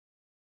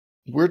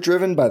We're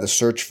driven by the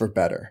search for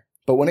better.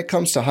 But when it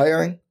comes to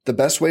hiring, the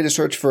best way to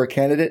search for a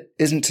candidate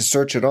isn't to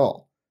search at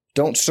all.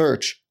 Don't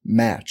search,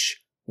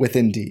 match with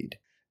Indeed.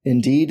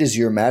 Indeed is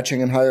your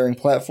matching and hiring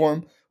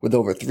platform with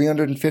over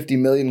 350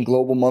 million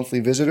global monthly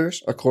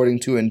visitors,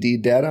 according to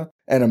Indeed data,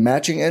 and a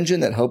matching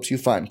engine that helps you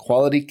find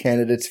quality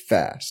candidates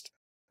fast.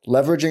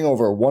 Leveraging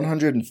over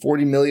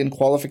 140 million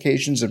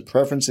qualifications and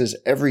preferences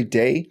every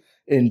day,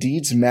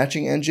 Indeed's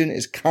matching engine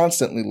is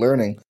constantly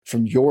learning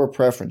from your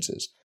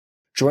preferences.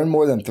 Join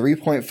more than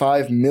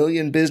 3.5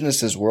 million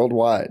businesses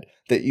worldwide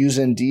that use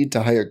Indeed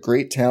to hire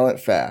great talent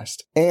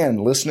fast.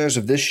 And listeners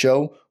of this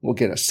show will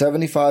get a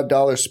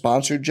 $75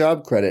 sponsored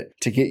job credit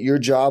to get your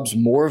jobs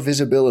more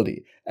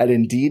visibility at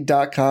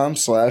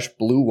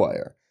Indeed.com/Blue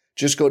Wire.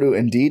 Just go to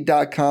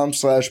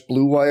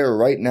Indeed.com/Blue Wire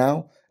right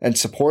now and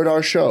support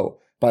our show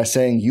by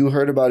saying you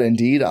heard about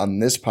Indeed on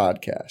this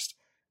podcast.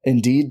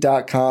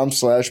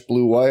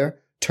 Indeed.com/Blue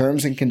Wire.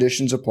 Terms and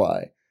conditions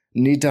apply.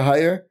 Need to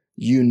hire?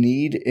 You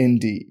need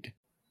Indeed.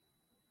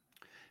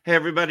 Hey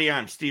everybody,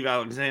 I'm Steve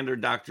Alexander,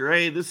 Dr.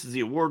 A. This is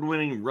the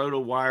award-winning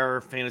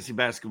RotoWire Fantasy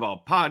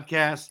Basketball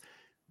Podcast.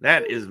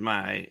 That is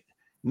my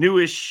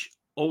newish,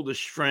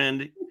 oldish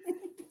friend,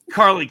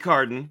 Carly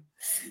Carden.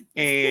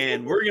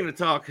 And we're going to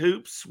talk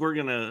hoops. We're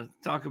going to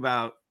talk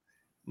about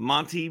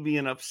Monty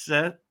being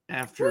upset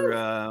after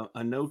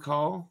a no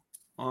call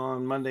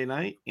on Monday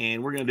night.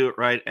 And we're going to do it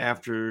right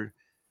after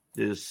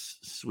this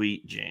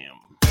sweet jam.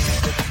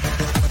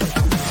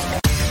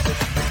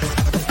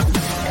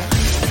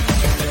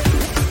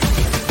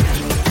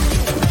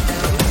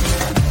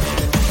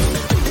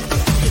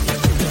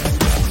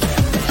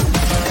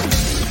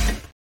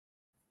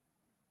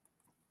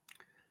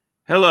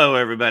 Hello,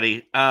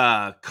 everybody.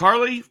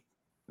 Carly,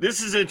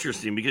 this is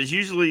interesting because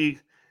usually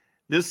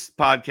this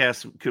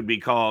podcast could be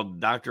called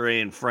Dr. A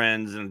and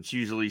Friends, and it's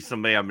usually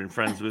somebody I've been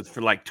friends with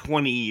for like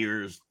 20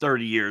 years,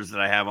 30 years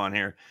that I have on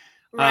here.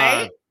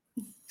 Right.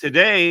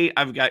 Today,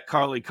 I've got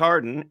Carly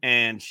Carden,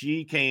 and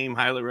she came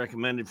highly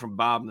recommended from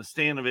Bob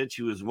Nastanovich,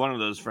 who was one of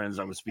those friends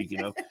I was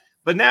speaking of.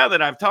 But now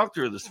that I've talked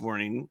to her this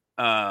morning,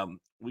 I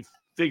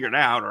figured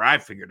out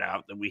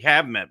that we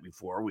have met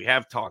before. We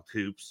have talked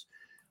hoops.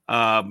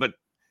 But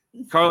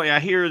Carly, I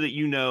hear that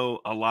you know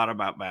a lot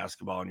about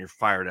basketball and you're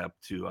fired up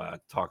to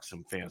talk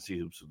some fantasy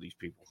hoops with these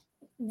people.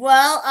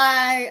 Well,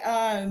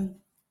 I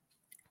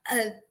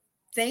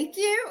thank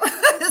you.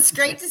 It's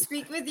great to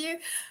speak with you.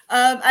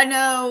 I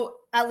know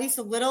at least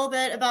a little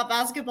bit about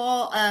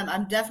basketball.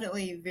 I'm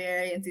definitely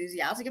very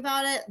enthusiastic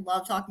about it.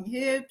 Love talking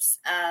hoops.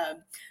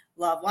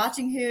 Love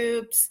watching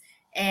hoops,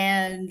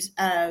 and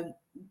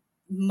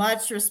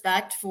much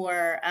respect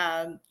for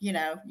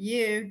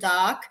you,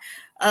 Doc.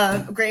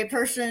 A great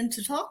person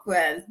to talk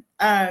with.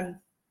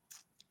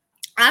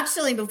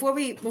 Actually, before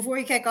we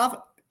kick off,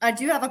 I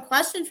do have a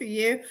question for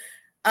you.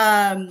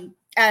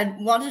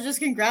 And want to just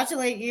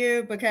congratulate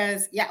you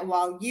because,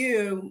 while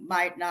you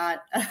might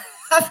not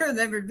have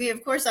remembered me,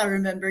 of course I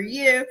remember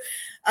you,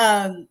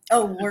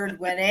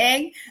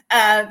 award-winning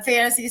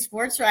fantasy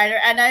sports writer.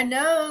 And I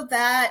know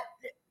that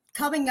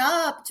coming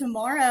up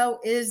tomorrow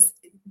is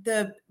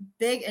the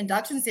big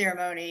induction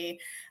ceremony.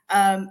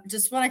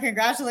 Just want to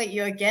congratulate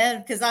you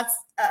again because that's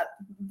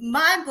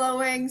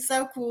mind-blowing,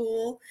 so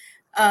cool.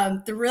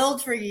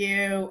 Thrilled for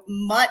you,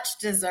 much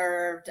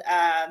deserved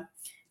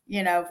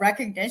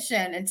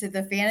recognition into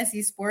the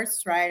Fantasy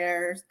Sports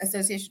Writers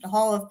Association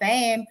Hall of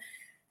Fame.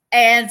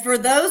 And for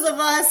those of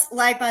us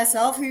like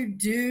myself who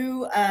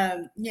do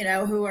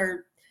who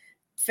are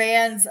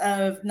fans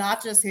of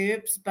not just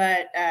hoops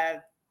but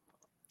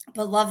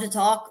love to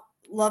talk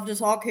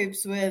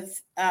hoops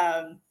with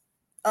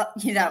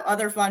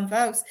other fun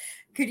folks,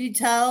 could you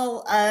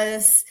tell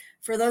us,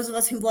 for those of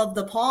us who love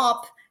the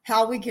pop,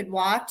 how we could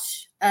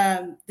watch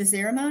the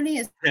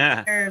ceremony?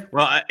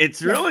 Well,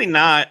 it's really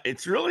not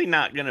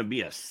going to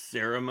be a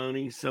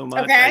ceremony so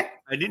much. Okay.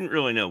 I didn't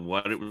really know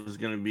what it was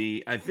going to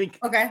be. I think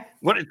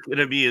what it's going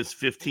to be is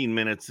 15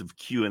 minutes of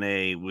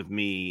Q&A with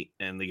me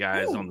and the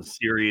guys on the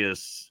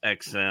Sirius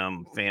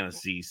XM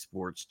Fantasy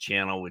Sports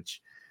channel, which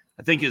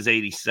I think is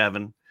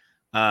 87.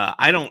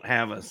 I don't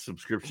have a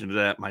subscription to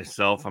that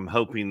myself. I'm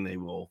hoping they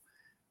will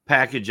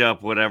package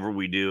up whatever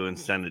we do and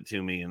send it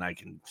to me and I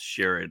can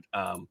share it.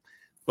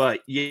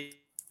 But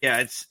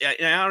it's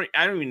I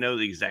don't even know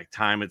the exact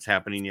time it's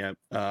happening yet.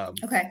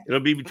 It'll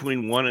be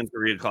between 1 and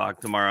 3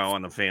 o'clock tomorrow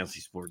on the Fantasy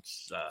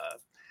Sports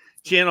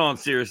channel on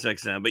Sirius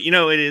XM. But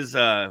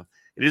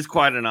it is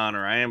quite an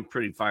honor. I am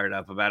pretty fired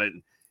up about it.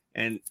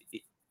 And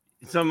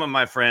some of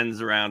my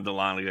friends around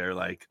Delano are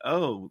like,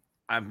 "Oh,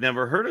 I've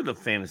never heard of the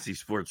Fantasy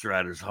Sports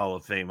Writers Hall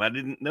of Fame. I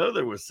didn't know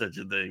there was such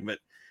a thing." But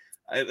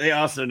they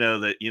also know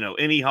that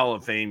any Hall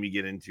of Fame you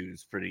get into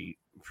is pretty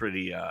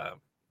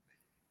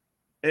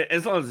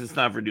As long as it's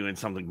not for doing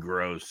something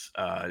gross,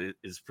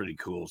 it's pretty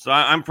cool. So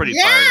I'm pretty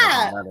fired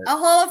Yeah, up about it. a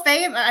Hall of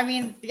Fame. I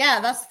mean, yeah,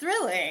 that's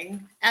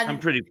thrilling. I'm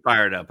And pretty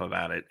fired up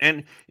about it.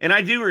 And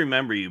I do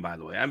remember you, by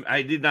the way.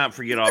 I did not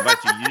forget all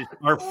about you.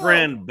 Our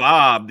friend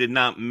Bob did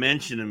not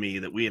mention to me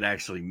that we had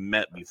actually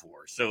met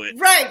before. So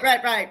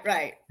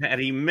right. had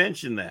he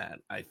mentioned that,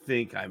 I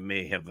think I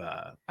may have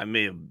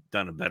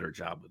done a better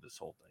job with this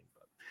whole thing.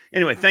 But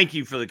anyway, thank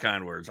you for the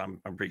kind words. I'm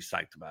pretty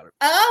psyched about it.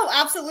 Oh,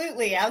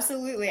 absolutely.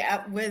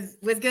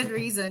 With good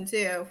reason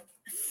too.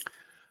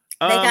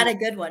 They got a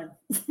good one.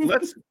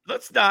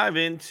 let's dive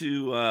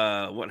into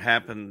what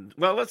happened.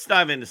 Well, let's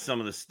dive into some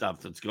of the stuff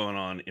that's going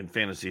on in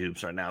fantasy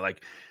hoops right now.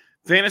 Like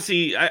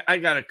fantasy, I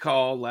got a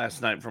call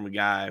last night from a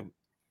guy.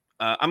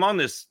 I'm on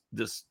this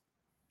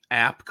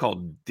app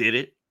called Did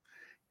It,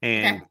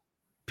 and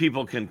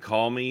people can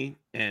call me,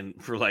 and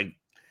for like,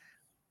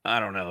 I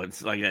don't know,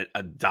 it's like a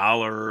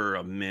 $1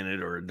 a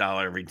minute or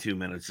 $1 every 2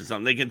 minutes or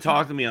something. They can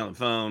talk to me on the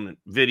phone,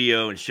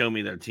 video, and show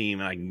me their team,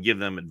 and I can give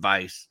them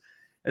advice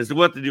as to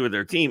what to do with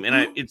their team.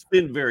 And it's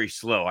been very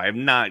slow. I've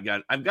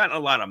gotten a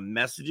lot of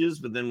messages,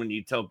 but then when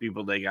you tell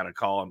people they got to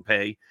call and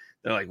pay,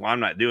 they're like, well, I'm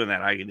not doing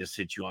that. I can just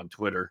hit you on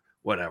Twitter,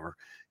 whatever.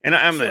 And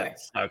I'm that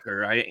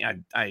sucker.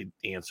 I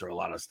answer a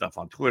lot of stuff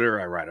on Twitter.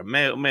 I write a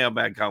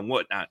mailbag on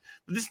whatnot.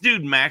 But this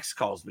dude, Max,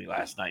 calls me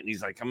last night, and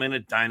he's like, I'm in a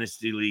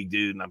dynasty league,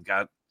 dude, and I've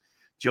got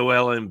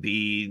Joel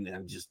Embiid,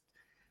 and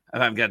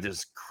I've got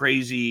this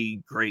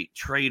crazy great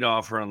trade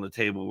offer on the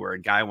table where a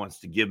guy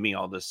wants to give me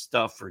all this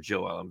stuff for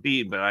Joel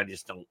Embiid, but I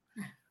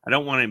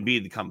don't want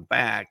Embiid to come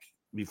back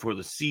before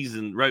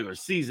the regular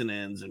season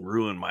ends and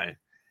ruin my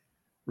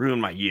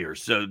year.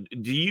 So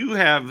do you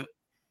have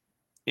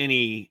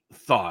any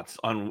thoughts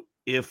on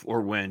if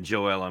or when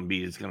Joel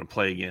Embiid is going to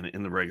play again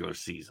in the regular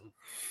season?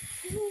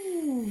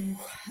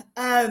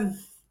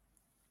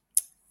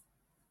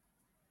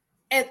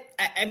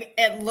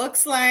 It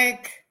looks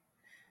like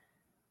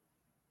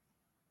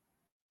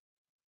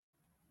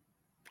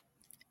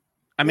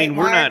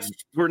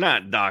we're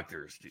not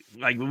doctors.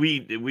 Like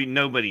we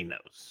nobody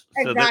knows.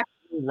 So exactly.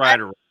 Right.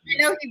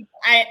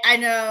 I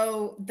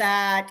know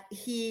that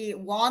he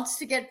wants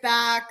to get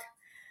back.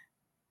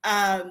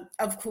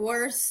 Of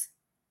course,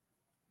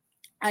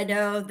 I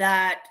know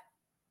that.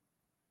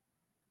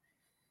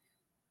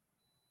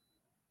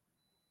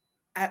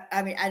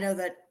 I know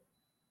that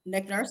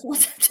Nick Nurse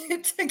wants to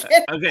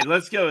get. Okay,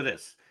 let's go with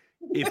this.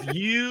 If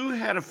you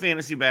had a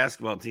fantasy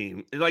basketball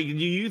team, like, do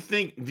you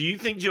think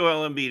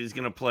Joel Embiid is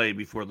going to play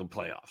before the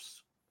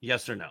playoffs?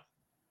 Yes or no?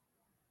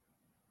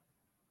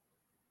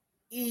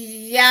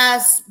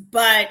 Yes,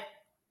 but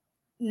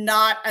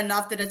not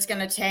enough that it's going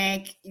to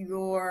tank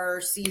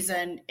your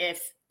season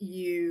if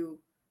you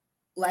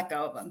let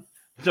go of him.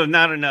 So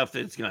not enough that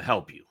it's going to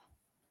help you.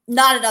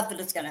 Not enough that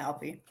it's going to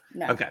help you.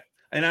 No. Okay.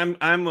 And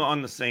I'm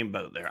on the same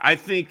boat there. I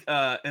think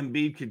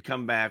Embiid could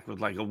come back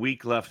with like a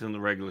week left in the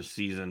regular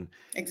season.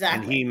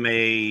 Exactly. And he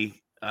may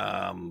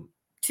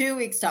 2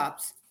 weeks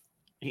tops.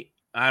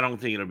 I don't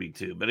think it'll be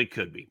 2, but it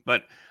could be.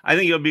 But I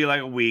think it'll be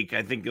like a week.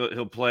 I think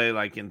he'll play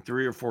like in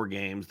 3 or 4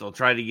 games. They'll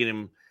try to get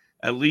him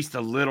at least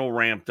a little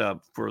ramped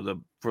up for the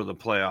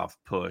playoff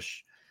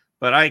push.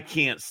 But I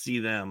can't see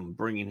them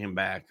bringing him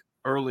back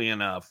early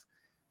enough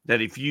that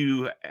if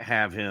you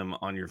have him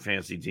on your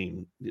fantasy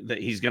team, that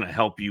he's going to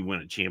help you win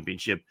a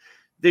championship.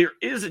 There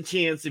is a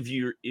chance if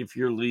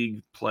your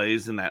league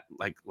plays in that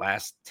like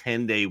last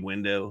 10-day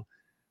window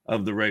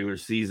of the regular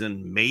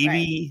season,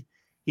 maybe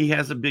he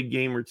has a big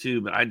game or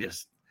 2, but I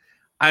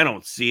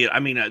don't see it.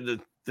 I mean,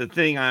 the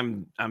thing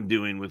I'm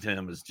doing with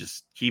him is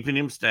just keeping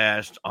him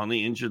stashed on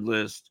the injured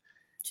list.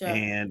 Sure.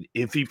 And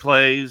if he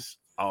plays,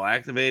 I'll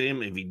activate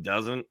him. If he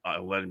doesn't,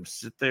 I'll let him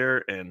sit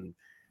there, and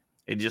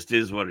it just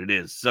is what it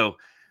is. So,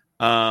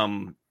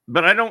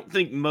 but I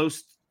think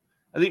most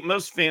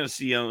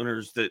fantasy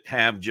owners that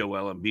have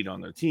Joel Embiid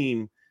on their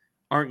team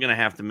aren't going to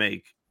have to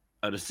make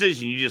a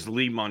decision. You just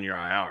leave him on your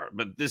IR.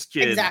 But this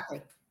kid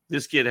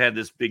had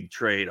this big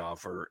trade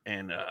offer,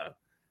 and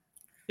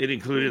it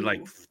included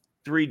like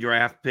 3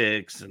 draft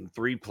picks and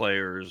 3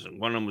 players, and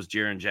one of them was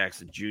Jaren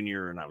Jackson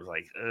Jr. And I was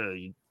like,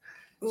 you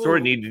sort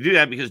of need to do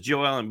that because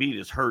Joel Embiid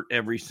is hurt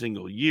every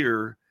single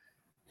year.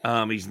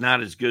 He's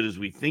not as good as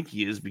we think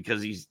he is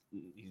because he's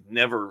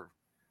never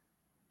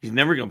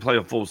going to play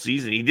a full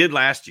season. He did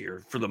last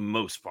year for the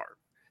most part,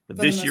 but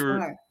this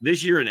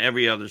year and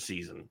every other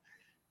season,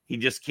 he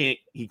just can't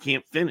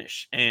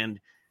finish. And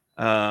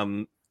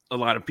a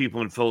lot of people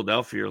in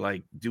Philadelphia are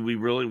like, do we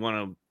really want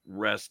to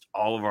rest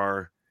all of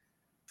our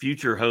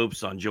future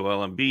hopes on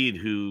Joel Embiid,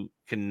 who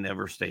can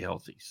never stay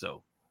healthy?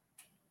 So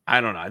I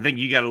don't know. I think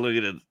you got to look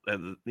at it,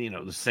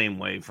 the same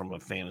way from a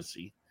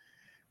fantasy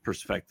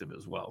perspective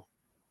as well.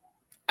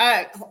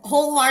 I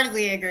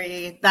wholeheartely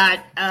agree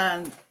that,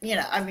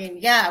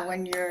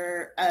 when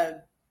you're a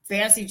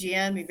fantasy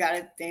GM, you've got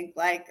to think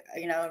like,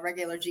 a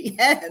regular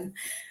GM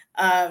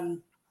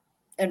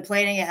and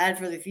planning ahead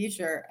for the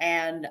future.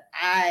 And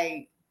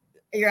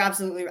you're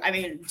absolutely,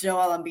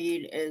 Joel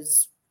Embiid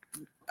is,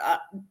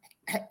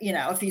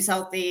 if he's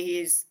healthy,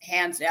 he's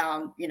hands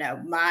down,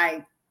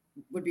 my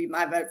would be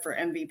my vote for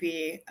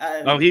MVP.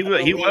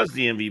 He was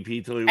the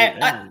MVP till he went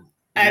down.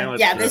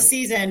 This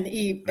season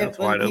he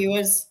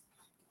was,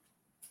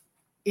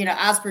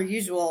 as per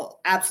usual,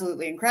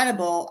 absolutely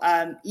incredible.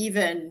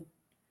 Even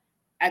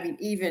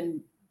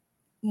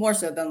more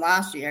so than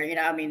last year.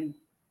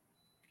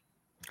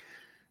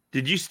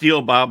 Did you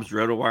steal Bob's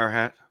RotoWire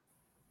hat?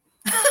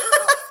 No,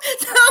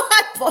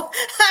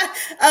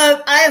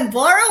 I am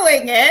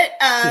borrowing it.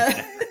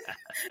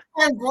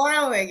 I'm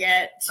borrowing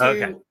it.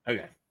 Okay.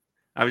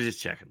 I was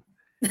just checking.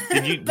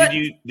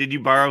 Did you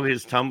borrow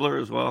his tumbler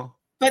as well?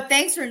 But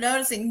thanks for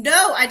noticing.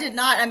 No, I did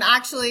not. I'm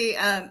actually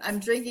I'm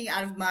drinking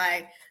out of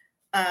my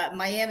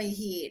Miami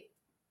Heat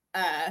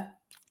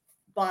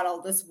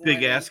bottle this morning.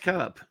 Big ass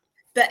cup.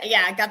 But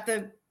yeah, I got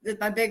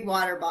my big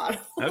water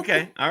bottle.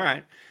 Okay, all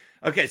right.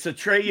 Okay, so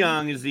Trae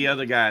Young is the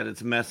other guy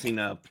that's messing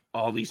up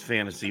all these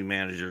fantasy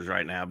managers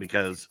right now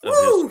because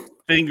of his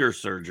finger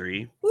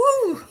surgery.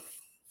 Woo!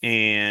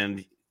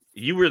 And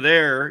you were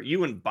there.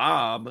 You and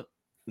Bob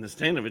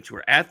Nastanovich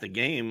were at the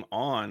game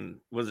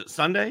on, was it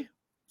Sunday?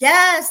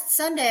 Yes,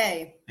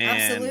 Sunday. And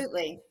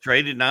absolutely.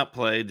 Trae did not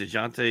play.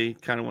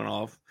 DeJounte kind of went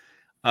off.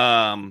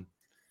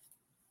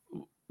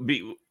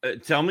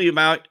 Tell me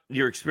about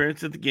your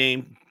experience at the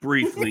game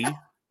briefly.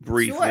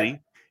 Sure.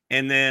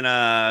 And then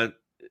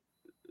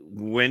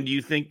when do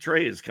you think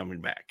Trae is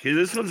coming back? Because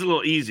this one's a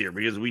little easier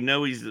because we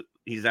know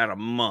he's out a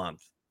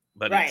month,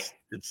 but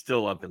it's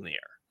still up in the air.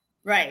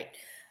 Right.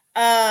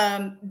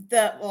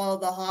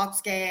 The Hawks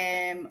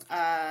game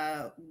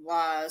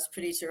was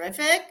pretty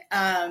terrific.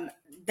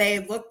 They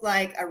look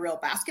like a real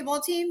basketball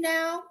team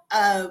now,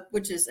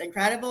 which is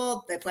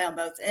incredible. They play on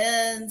both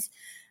ends.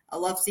 I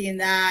love seeing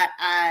that.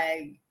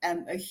 I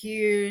am a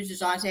huge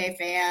DeJounte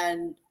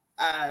fan.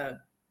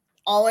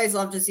 Always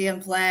love to see him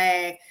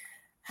play.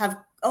 Have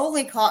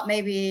only caught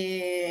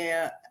maybe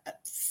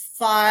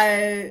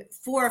 4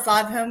 or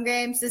 5 home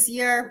games this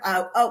year.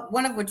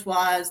 One of which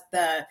was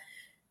the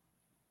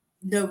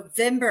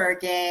November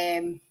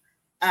game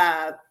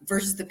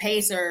versus the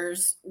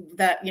Pacers.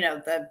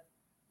 The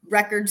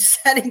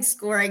record-setting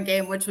scoring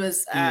game, which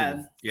was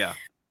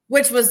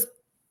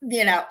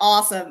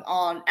awesome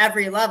on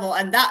every level.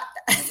 And that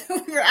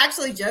we were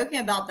actually joking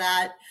about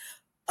that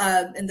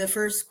in the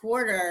first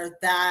quarter,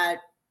 that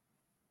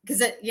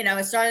because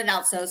it started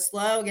out so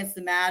slow against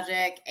the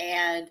Magic,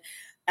 and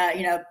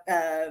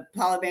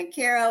Paolo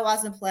Banchero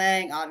wasn't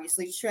playing,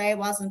 obviously Trae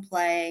wasn't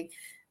playing,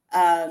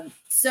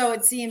 so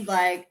it seemed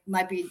like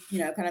might be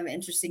kind of an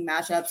interesting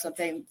matchup,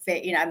 something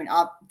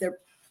they're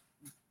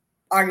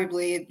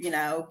arguably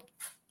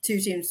two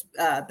teams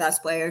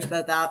best players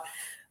both out.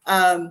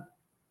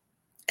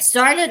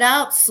 Started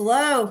out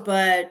slow,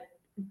 but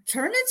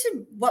turned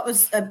into what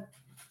was a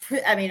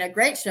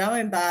great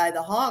showing by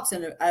the Hawks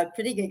and a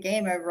pretty good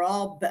game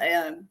overall. But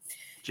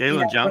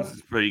Jalen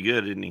Johnson's pretty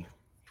good, isn't he?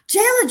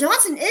 Jalen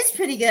Johnson is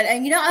pretty good,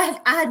 and I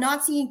had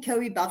not seen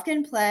Kobe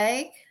Buffkin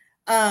play.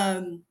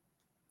 I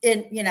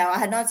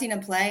had not seen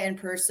him play in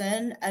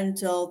person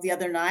until the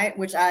other night,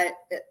 which I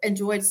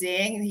enjoyed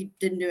seeing. He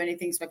didn't do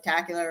anything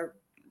spectacular,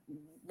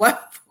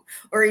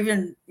 or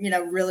even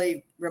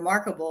really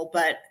remarkable,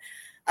 but.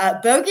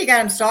 Bogey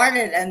got him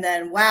started, and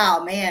then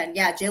wow, man,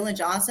 yeah, Jalen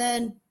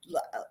Johnson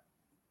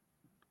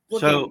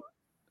looking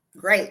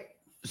great.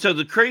 So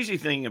the crazy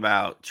thing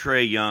about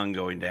Trae Young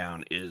going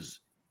down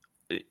is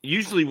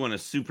usually when a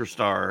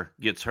superstar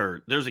gets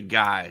hurt, there's a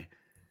guy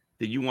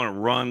that you want to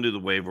run to the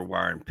waiver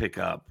wire and pick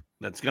up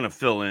that's going to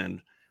fill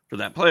in for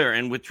that player.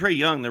 And with Trae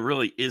Young, there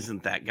really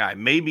isn't that guy.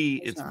 Maybe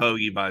it's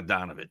Bogey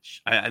Bogdanovic.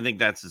 I think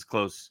that's as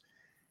close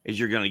as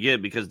you're going to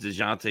get because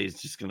DeJounte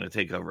is just going to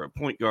take over at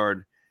point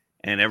guard.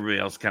 And everybody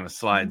else kind of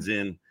slides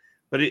in,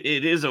 but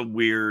it is a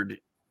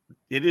weird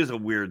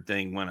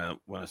thing when a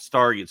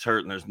star gets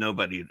hurt and there's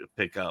nobody to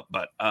pick up.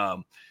 But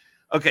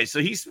okay,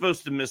 so he's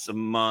supposed to miss a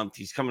month.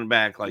 He's coming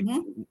back like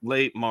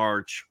late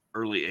March,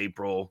 early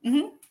April.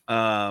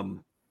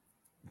 Do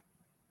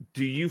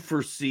you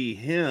foresee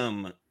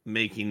him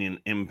making an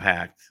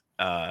impact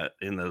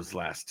in those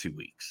last 2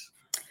 weeks?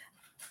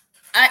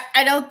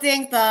 I don't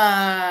think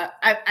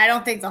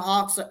the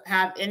Hawks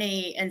have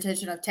any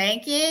intention of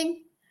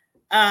tanking.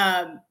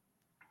 I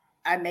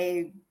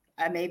may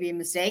be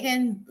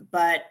mistaken,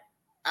 but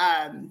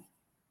I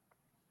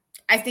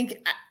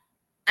think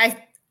I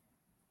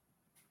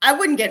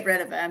wouldn't get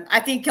rid of him. I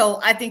think he'll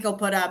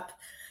put up.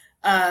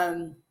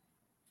 Well,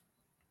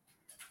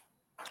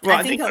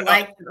 I think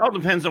it all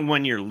depends on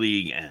when your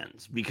league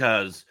ends,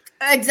 because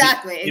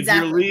exactly. If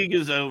your league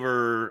is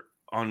over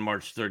on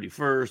March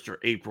 31st or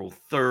April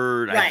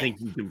 3rd, I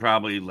think you can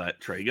probably let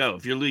Trae go.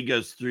 If your league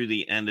goes through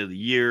the end of the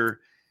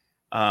year,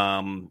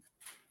 the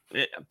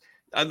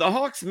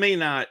Hawks may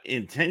not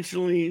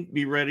intentionally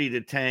be ready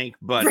to tank,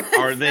 but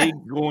are they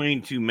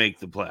going to make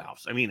the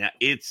playoffs? I mean,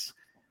 it's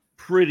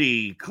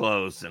pretty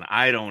close, and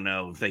I don't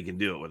know if they can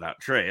do it without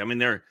Trae. I mean,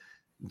 they're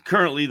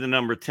currently the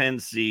number 10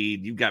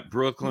 seed. You've got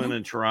Brooklyn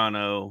and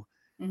Toronto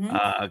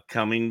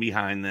coming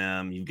behind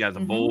them. You've got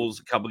the Bulls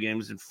a couple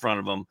games in front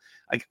of them.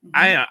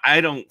 I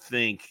don't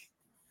think.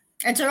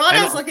 And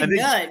Toronto's looking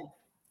good.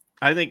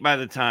 I think by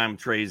the time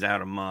Trey's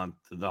out a month,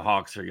 the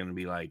Hawks are going to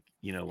be like,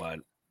 you know what,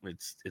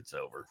 it's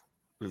over.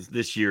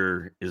 This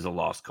year is a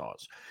lost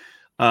cause.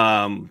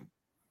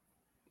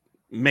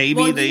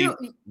 Maybe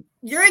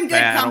you're in good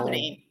battle.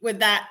 company with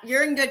that.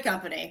 You're in good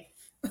company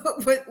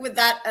with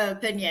that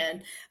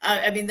opinion.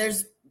 I mean,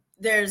 there's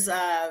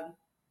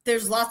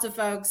lots of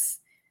folks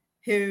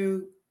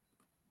who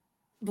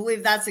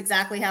believe that's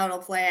exactly how it'll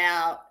play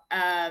out.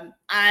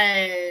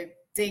 I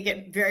think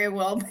it very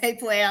well may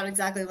play out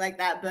exactly like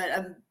that, but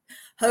I'm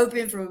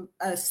hoping for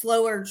a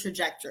slower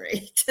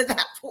trajectory to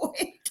that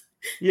point.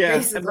 Yeah,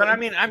 basically. But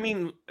I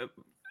mean,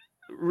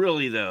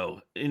 really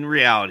though, in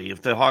reality,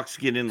 if the Hawks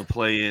get in the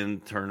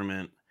play-in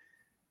tournament,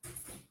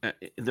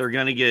 they're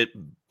going to get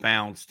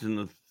bounced in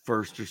the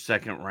first or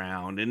second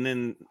round, and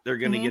then they're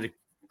going to get a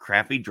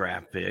crappy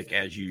draft pick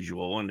as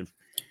usual. And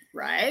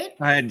right,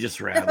 I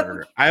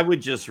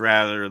would just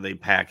rather they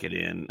pack it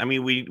in. I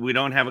mean, we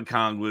don't have a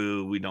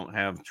Kongwu, we don't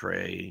have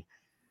Trey.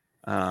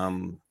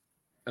 I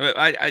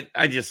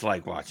just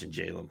like watching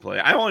Jalen play.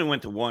 I only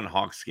went to one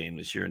Hawks game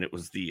this year, and it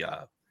was the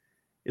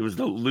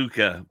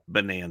Luka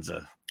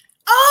bonanza.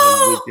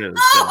 Oh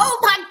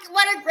my!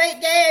 What a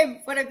great game!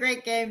 What a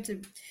great game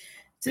to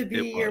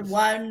be your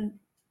one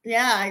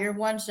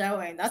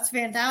showing. That's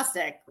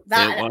fantastic.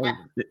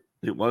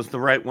 It was the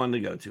right one to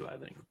go to, I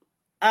think.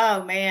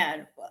 Oh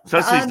man!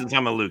 Especially since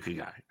I'm a Luka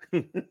guy.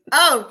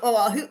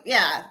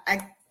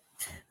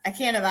 I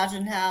can't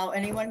imagine how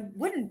anyone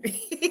wouldn't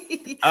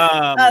be.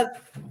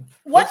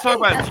 Let's talk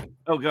about.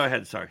 Oh, go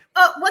ahead. Sorry.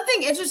 One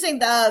thing interesting: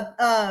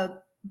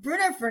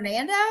 Bruno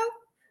Fernando.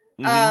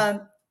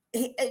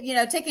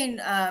 Taking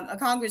a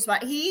Congress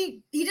spot,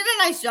 he did a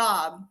nice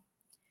job.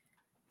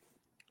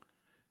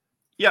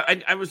 Yeah,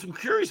 I was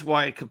curious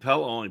why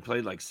Capella only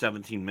played like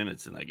 17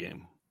 minutes in that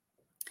game.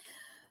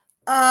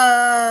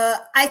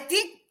 I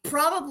think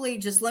probably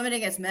just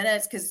limiting his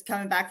minutes because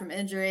coming back from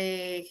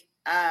injury.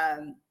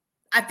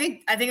 I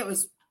think it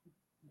was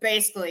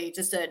basically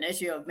just an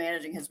issue of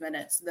managing his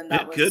minutes. Then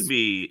could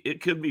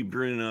be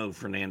Bruno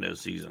Fernando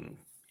season.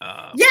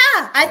 I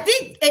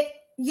think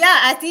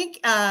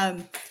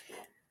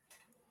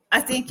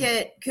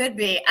it could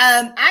be.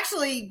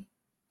 Actually,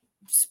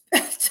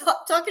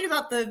 talking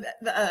about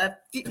the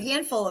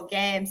handful of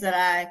games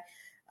that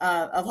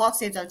of Hawks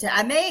games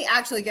I may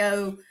actually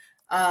go.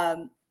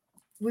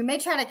 We may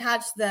try to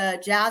catch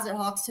the Jazz at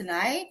Hawks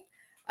tonight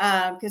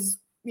because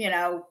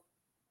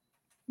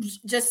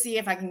just see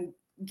if I can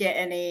get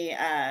any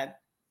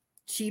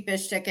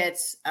cheapish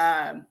tickets.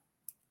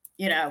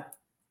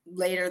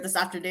 Later this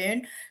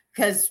afternoon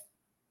because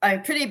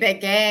pretty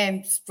big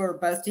games for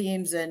both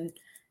teams and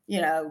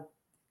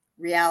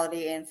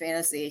reality and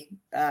fantasy.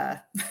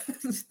 The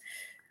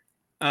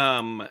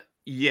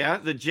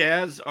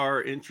Jazz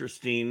are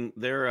interesting.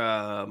 They're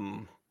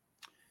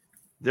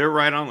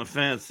right on the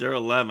fence. They're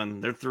 11.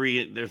 They're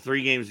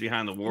three games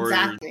behind the Warriors.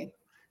 Exactly.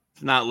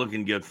 It's not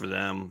looking good for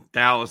them.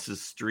 Dallas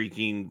is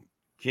streaking.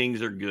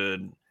 Kings are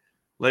good.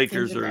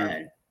 Lakers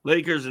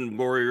and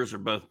Warriors are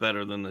both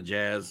better than the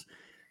Jazz.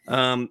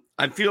 I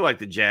feel like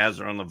the Jazz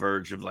are on the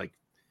verge of like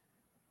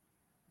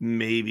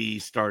maybe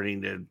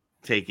starting to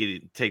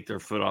take their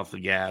foot off the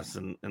gas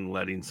and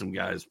letting some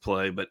guys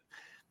play, but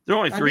they're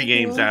only 3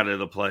 games out of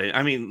the play.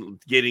 I mean,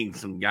 getting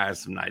some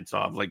guys some nights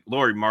off. Like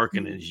Lauri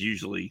Markkanen is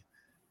usually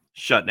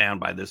shut down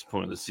by this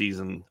point of the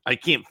season. I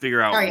can't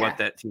figure out what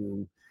that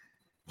team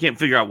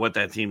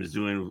is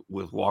doing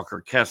with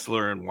Walker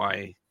Kessler and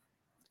why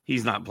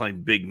he's not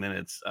playing big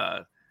minutes.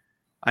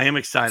 I am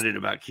excited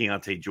about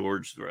Keontae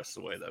George the rest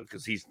of the way though,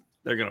 because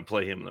they're going to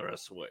play him the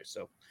rest of the way.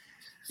 So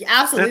yeah,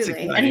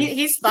 absolutely, and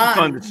he's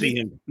fun.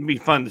 It'd be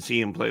fun to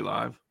see him play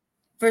live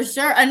for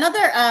sure.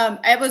 Another,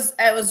 it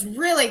was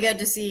really good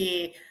to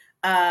see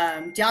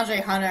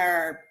DeAndre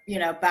Hunter,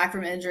 back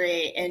from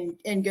injury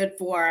in good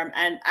form,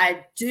 and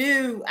I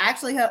do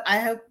actually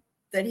hope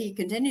that he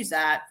continues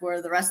that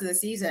for the rest of the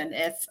season.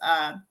 If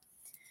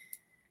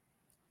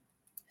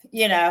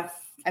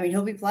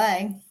he'll be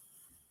playing.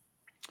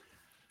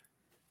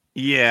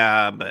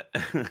 Yeah, but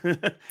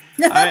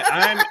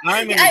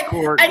I'm in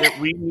court that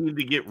we need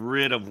to get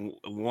rid of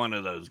one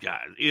of those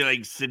guys. Like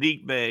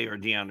Sadiq Bey or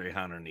DeAndre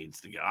Hunter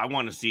needs to go. I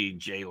want to see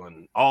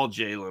Jalen all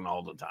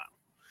the time.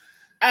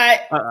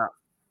 I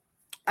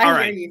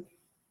hear you.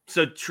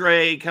 So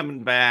Trey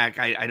coming back,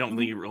 I don't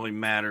think it really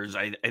matters.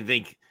 I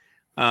think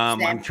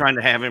I'm trying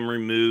to have him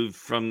removed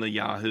from the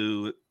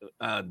Yahoo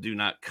do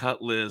not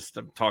cut list.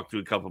 I've talked to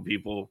a couple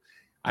people.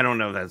 I don't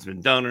know if that's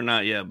been done or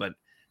not yet, but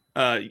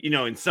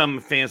in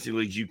some fantasy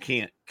leagues, you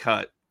can't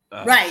cut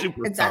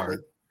superstar. Exactly.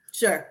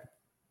 Sure.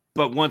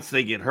 But once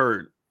they get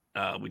hurt,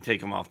 we take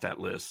them off that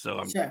list.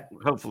 So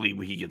hopefully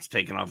he gets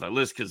taken off that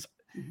list because,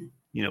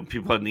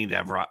 people need to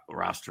have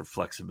roster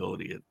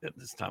flexibility at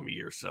this time of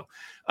year. So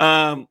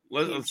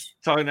let's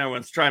talk now.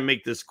 Let's try and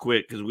make this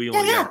quick because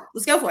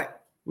let's go for it.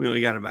 We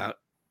only got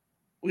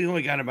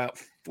about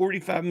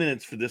 45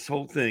 minutes for this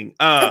whole thing.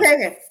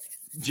 Okay.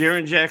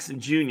 Jaren Jackson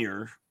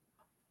Jr.,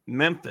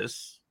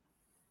 Memphis.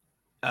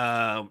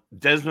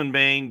 Desmond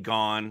Bain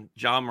gone,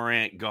 John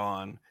Morant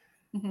gone.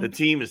 The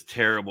team is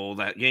terrible.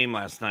 That game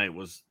last night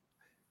was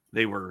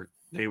they were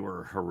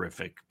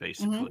horrific,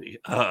 basically.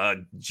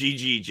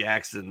 G.G.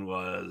 Jackson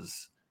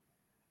was,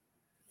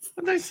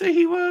 what did I say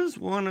he was?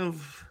 One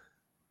of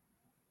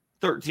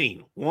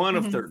 13. One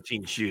of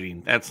 13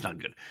 shooting. That's not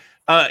good.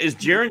 Is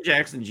Jaren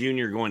Jackson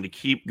Jr. going to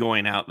keep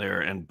going out there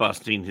and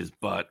busting his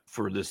butt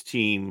for this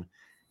team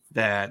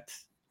that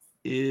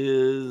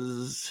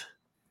is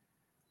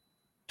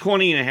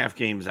 20 and a half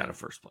games out of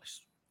first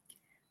place?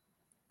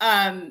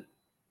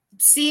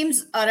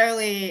 Seems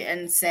utterly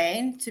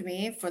insane to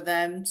me for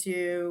them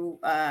to,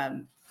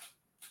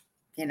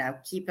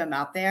 keep him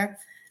out there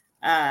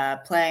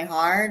playing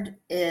hard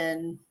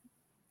in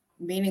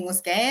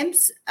meaningless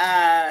games.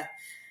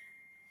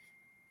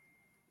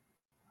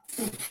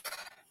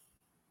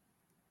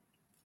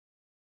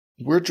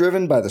 We're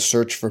driven by the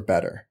search for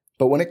better.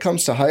 But when it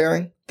comes to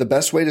hiring, the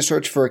best way to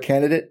search for a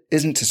candidate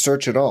isn't to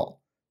search at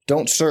all.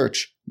 Don't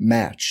search,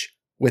 match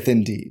with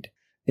Indeed.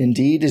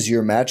 Indeed is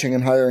your matching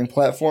and hiring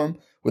platform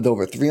with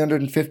over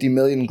 350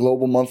 million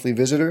global monthly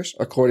visitors,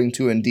 according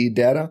to Indeed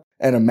data,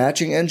 and a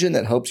matching engine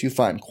that helps you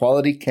find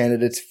quality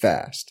candidates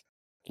fast.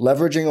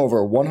 Leveraging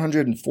over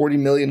 140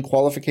 million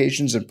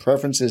qualifications and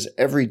preferences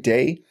every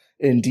day,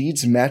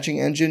 Indeed's matching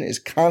engine is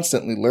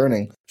constantly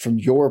learning from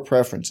your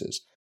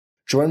preferences.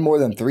 Join more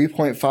than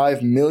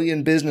 3.5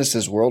 million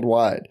businesses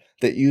worldwide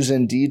that use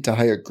Indeed to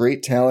hire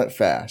great talent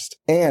fast.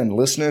 And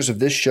listeners of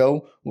this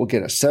show will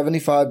get a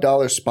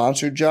 $75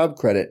 sponsored job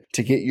credit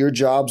to get your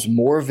jobs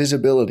more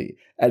visibility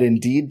at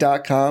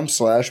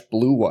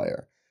Indeed.com/Blue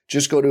Wire.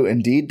 Just go to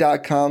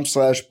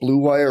Indeed.com/Blue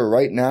Wire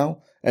right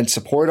now and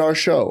support our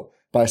show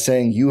by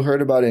saying you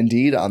heard about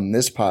Indeed on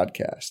this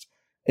podcast.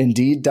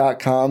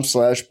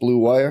 Indeed.com/Blue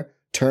Wire.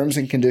 Terms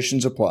and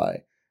conditions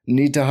apply.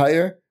 Need to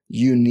hire?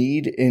 You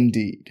need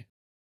Indeed.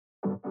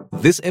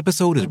 This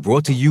episode is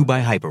brought to you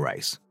by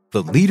Hyperice,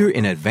 the leader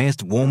in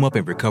advanced warm-up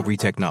and recovery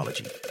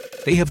technology.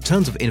 They have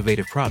tons of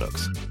innovative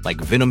products,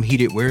 like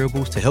Venom-heated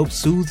wearables to help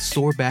soothe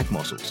sore back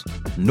muscles,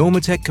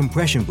 Normatec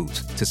compression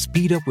boots to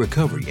speed up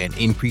recovery and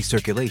increase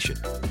circulation,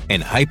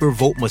 and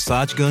Hypervolt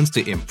massage guns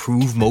to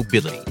improve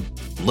mobility.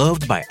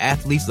 Loved by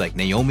athletes like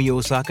Naomi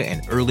Osaka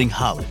and Erling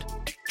Haaland.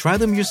 Try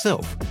them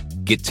yourself.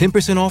 Get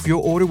 10% off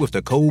your order with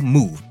the code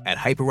MOVE at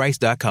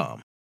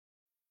Hyperice.com.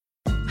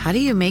 How do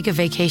you make a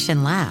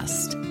vacation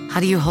last? How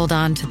do you hold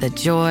on to the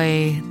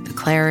joy, the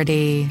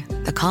clarity,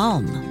 the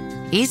calm?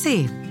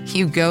 Easy.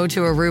 You go to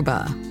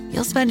Aruba.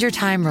 You'll spend your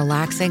time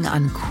relaxing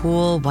on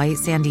cool, white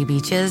sandy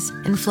beaches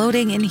and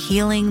floating in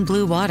healing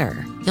blue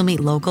water. You'll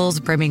meet locals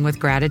brimming with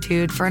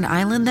gratitude for an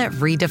island that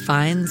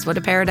redefines what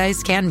a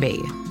paradise can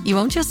be. You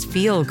won't just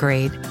feel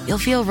great. You'll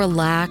feel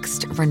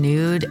relaxed,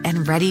 renewed,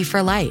 and ready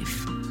for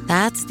life.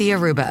 That's the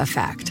Aruba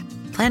effect.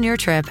 Plan your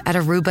trip at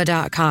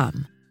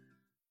Aruba.com.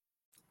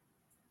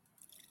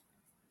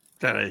 Is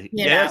that a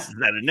yes? Is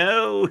that a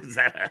no? Is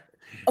that a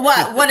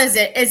what is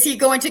it? Is he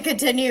going to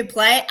continue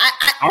play?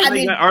 Are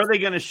they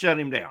going to shut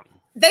him down?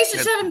 They should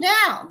shut him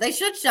down. They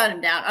should shut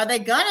him down. Are they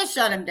going to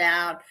shut him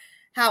down?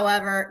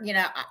 However,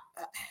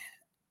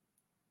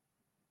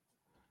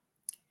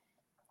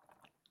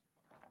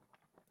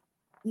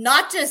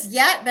 not just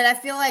yet, but I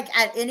feel like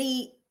at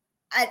any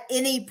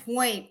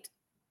point,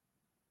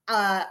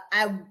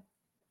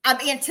 I'm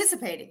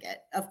anticipating it,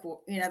 of course.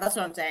 That's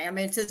what I'm saying. I'm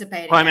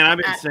anticipating. Well, I've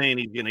been saying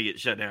he's going to get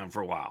shut down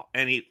for a while,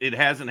 and it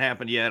hasn't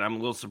happened yet. I'm a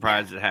little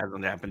surprised it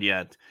hasn't happened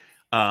yet.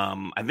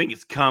 I think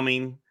it's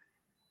coming.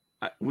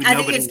 I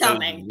think it's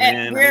coming.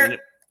 And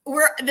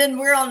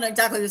we're on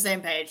exactly the same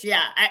page.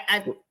 Yeah,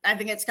 I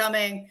think it's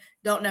coming.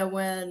 Don't know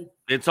when.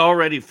 It's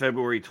already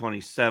February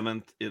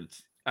 27th.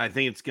 I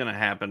think it's going to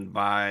happen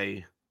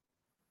by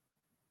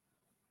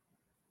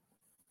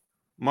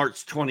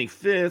March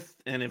 25th,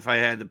 and if I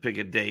had to pick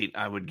a date,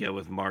 I would go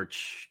with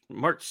March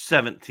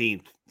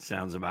 17th.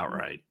 Sounds about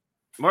right.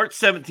 March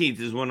 17th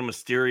is when a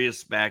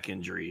mysterious back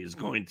injury is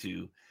going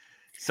to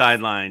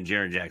sideline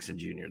Jaren Jackson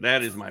Jr.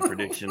 That is my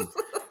prediction.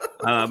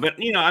 But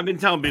I've been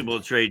telling people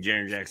to trade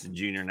Jaren Jackson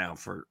Jr. now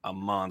for a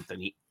month,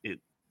 and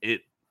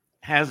it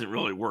hasn't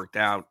really worked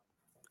out.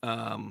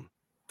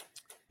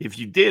 If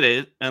you did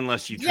it,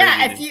 unless you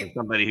traded it for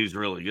somebody who's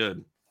really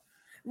good,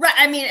 right?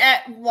 I mean,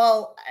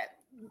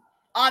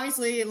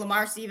 obviously,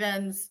 Lamar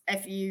Stevens,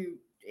 if you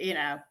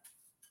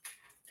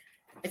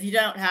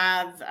don't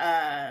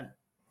have,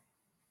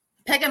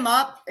 pick him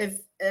up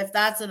if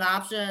that's an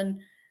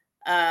option.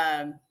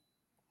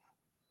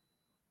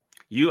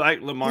 You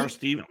like Lamar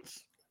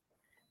Stevens?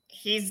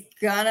 He's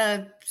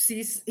gonna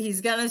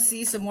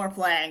see some more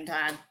playing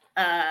time.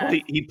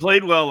 He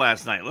played well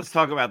last night. Let's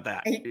talk about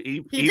that.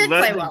 He did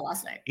play well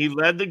last night. He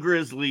led the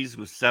Grizzlies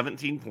with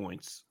 17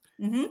 points.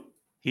 Mm-hmm.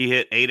 He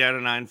hit 8 out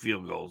of 9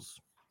 field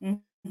goals.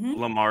 Mm-hmm.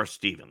 Lamar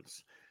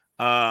Stevens.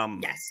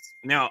 Yes.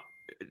 Now,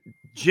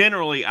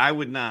 generally, I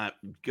would not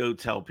go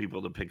tell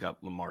people to pick up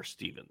Lamar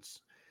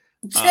Stevens.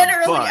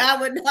 Generally, I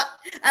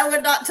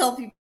would not tell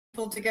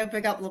people to go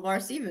pick up Lamar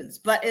Stevens.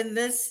 But in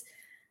this,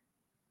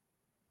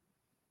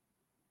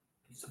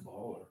 he's a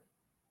baller.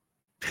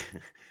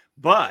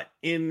 But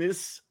in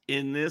this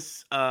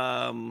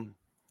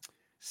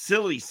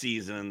silly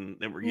season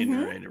that we're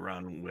getting ready to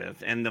run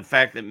with, and the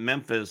fact that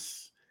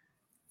Memphis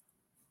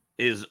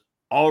is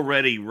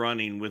already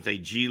running with a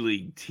G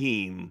League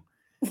team.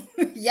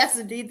 Yes,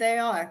 indeed they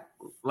are.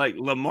 Like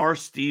Lamar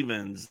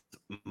Stevens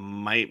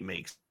might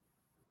make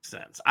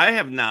sense. I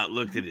have not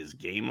looked at his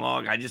game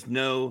log. I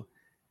know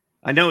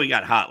he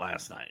got hot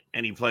last night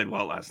and he played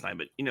well last night,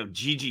 but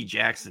Gigi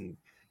Jackson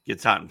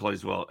gets hot and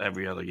plays well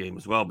every other game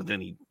as well. But then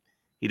he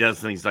does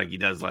things like he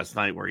does last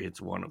night where he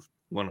hits one of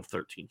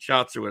 13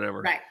 shots or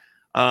whatever. Right.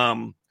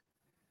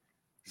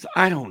 So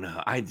I don't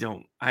know. I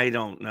don't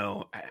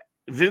know.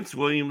 Vince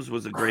Williams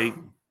was a great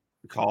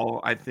call,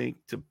 I think,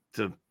 to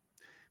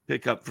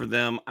pick up for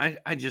them.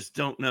 I just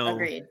don't know.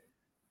 Agreed.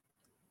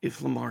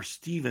 If Lamar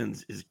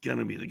Stevens is going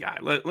to be the guy.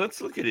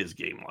 Let's look at his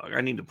game log.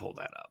 I need to pull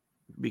that up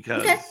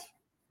because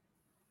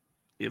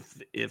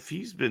if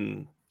he's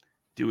been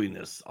doing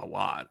this a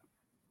lot,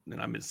 then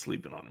I've been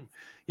sleeping on him.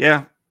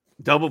 Yeah,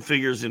 double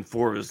figures in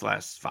 4 of his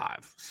last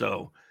 5.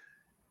 So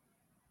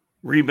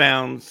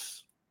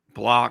rebounds,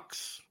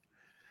 blocks,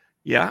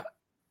 yeah,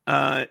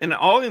 and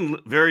all in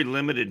very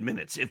limited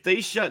minutes. If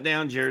they shut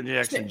down Jaren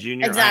Jackson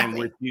Jr., exactly. I'm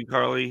with you,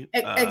 Carly.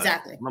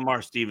 Exactly.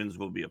 Lamar Stevens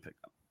will be a pickup.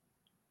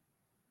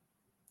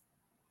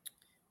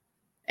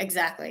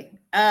 Exactly.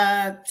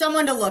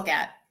 Someone to look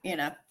at,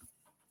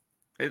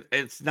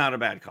 It's not a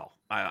bad call.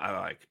 I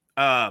like.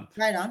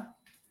 Right on.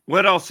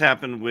 What else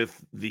happened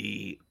with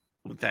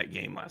that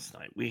game last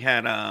night? We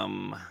had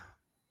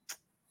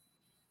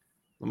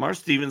Lamar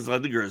Stevens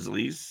led the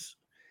Grizzlies,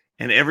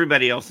 and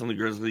everybody else on the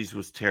Grizzlies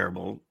was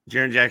terrible.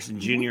 Jaren Jackson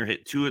Jr.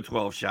 hit 2 of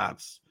 12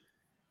 shots.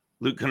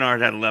 Luke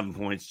Kennard had 11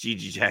 points.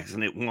 Gigi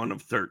Jackson hit 1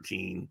 of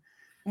 13.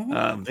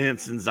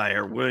 Vince and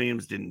Zaire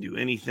Williams didn't do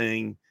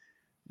anything.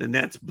 The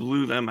Nets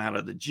blew them out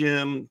of the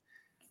gym.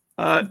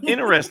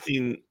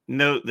 Interesting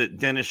note that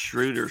Dennis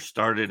Schroeder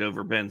started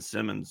over Ben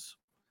Simmons.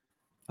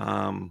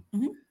 I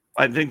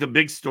think the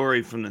big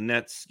story from the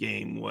Nets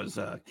game was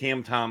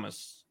Cam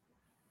Thomas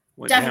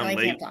went down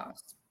late. Cam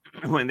Thomas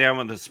went down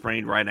with a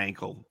sprained right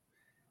ankle.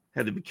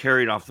 Had to be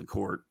carried off the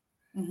court.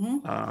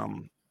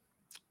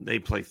 They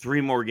play 3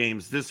 more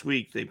games this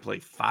week. They play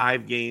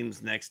 5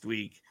 games next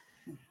week.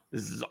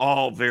 This is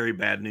all very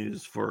bad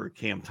news for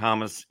Cam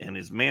Thomas and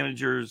his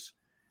managers.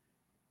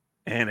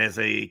 And as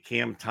a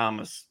Cam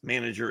Thomas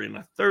manager in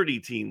a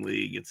 30-team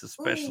league, it's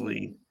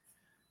especially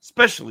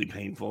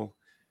painful.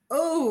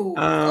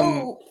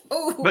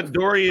 But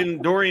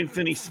Dorian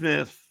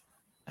Finney-Smith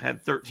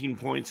had 13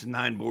 points and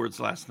 9 boards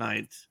last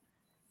night,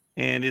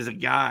 and is a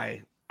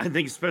guy, I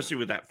think, especially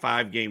with that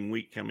 5-game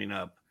week coming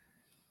up,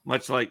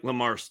 much like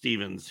Lamar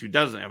Stevens, who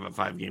doesn't have a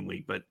 5-game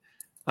week, but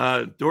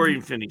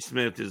Dorian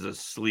Finney-Smith is a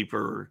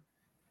sleepy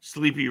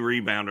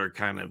rebounder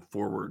kind of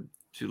forward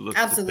to look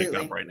to pick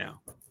up right now.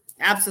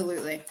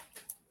 Absolutely.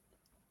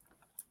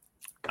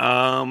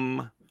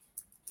 Jakob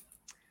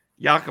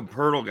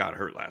Poeltl got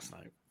hurt last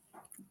night.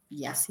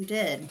 Yes, he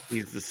did.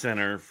 He's the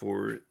center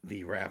for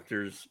the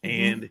Raptors.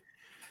 And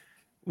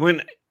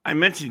when I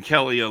mentioned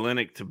Kelly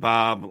Olynyk to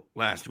Bob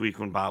last week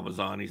when Bob was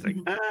on, he's like,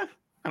 I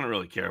don't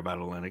really care about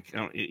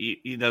Olynyk.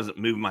 He doesn't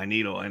move my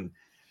needle. And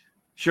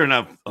sure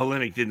enough,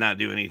 Olynyk did not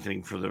do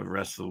anything for the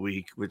rest of the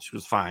week, which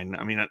was fine.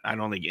 I mean, I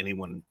don't think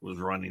anyone was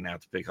running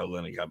out to pick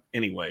Olynyk up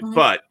anyway.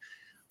 But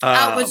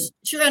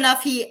sure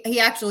enough, he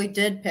actually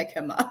did pick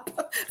him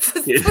up.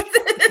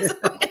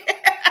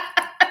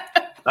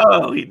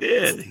 Oh, he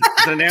did.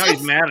 So now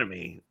he's mad at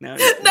me. No,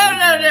 he's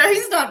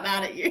not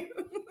mad at you.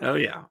 Oh,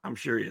 yeah, I'm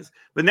sure he is.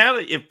 But now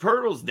that if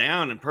Poeltl's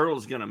down and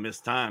Poeltl's going to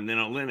miss time, then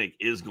Olynyk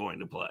is going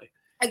to play.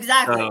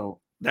 Exactly.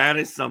 So that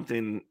is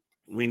something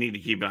we need to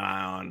keep an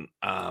eye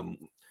on.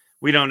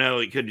 We don't know.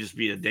 It could just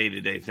be a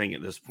day-to-day thing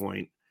at this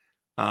point.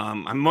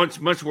 I'm much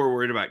more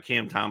worried about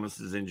Cam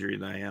Thomas's injury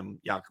than I am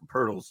Jakob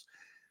Poeltl's.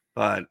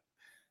 But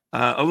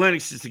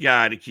Olynyk's just a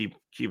guy to keep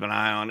an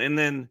eye on. And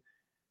then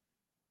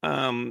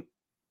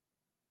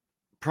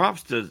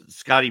props to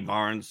Scotty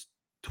Barnes,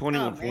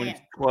 21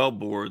 points, 12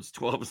 boards,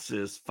 12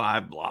 assists,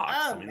 5 blocks.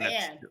 Oh, I mean,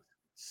 that's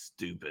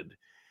stupid.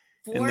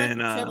 4 and then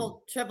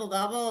triple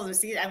double of the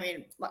season. I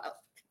mean,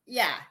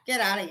 yeah, get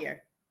out of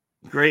here.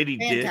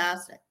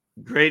 Fantastic.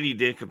 Grady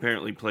Dick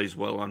apparently plays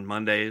well on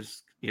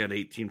Mondays. He had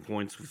 18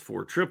 points with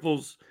 4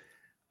 triples.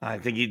 I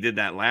think he did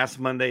that last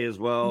Monday as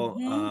well.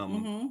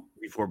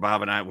 Before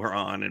Bob and I were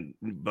on, and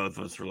both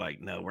of us were like,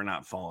 "No, we're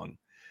not falling.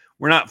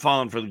 We're not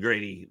falling for the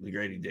Grady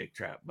Dick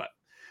trap." But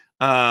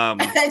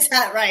that's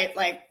not right.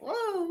 Like,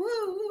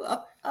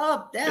 whoa,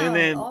 up, down. And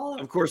then,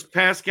 of course,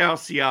 Pascal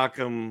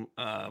Siakam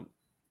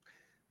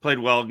played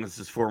well against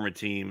his former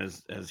team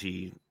as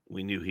we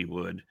knew he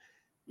would.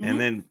 And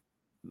then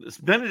this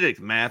Benedict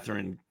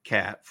Mathurin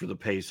cat for the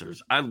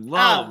Pacers. I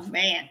love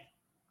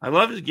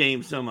his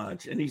game so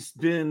much, and he's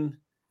been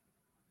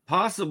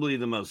possibly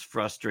the most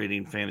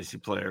frustrating fantasy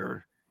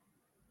player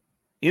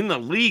in the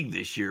league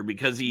this year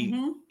because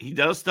he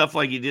does stuff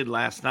like he did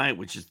last night,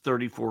 which is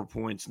 34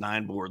 points,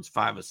 9 boards,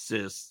 5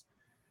 assists,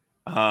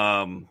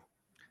 2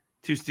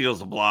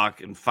 steals, a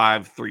block, and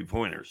 5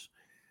 3-pointers.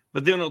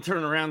 but then he'll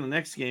turn around the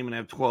next game and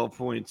have 12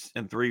 points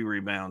and 3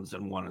 rebounds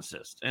and 1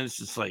 assist. And it's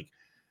just like,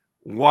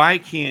 why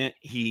can't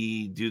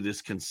he do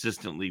this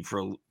consistently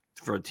for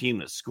a team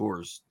that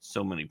scores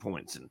so many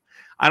points? And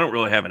I don't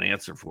really have an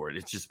answer for it.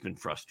 It's just been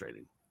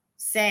frustrating.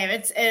 Same.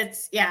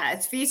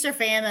 It's feast or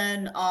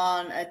famine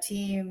on a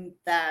team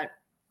that,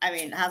 I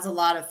mean, has a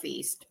lot of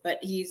feast, but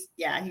he's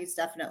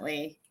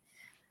definitely,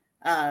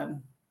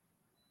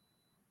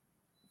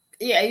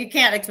 you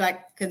can't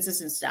expect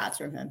consistent stats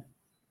from him.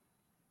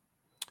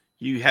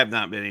 You have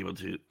not been able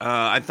to.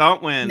 I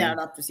thought when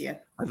not this year.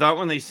 I thought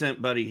when they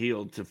sent Buddy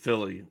Hield to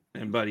Philly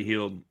and Buddy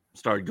Hield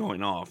started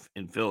going off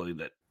in Philly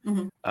that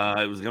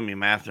it was going to be a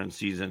Mathurin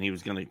season. He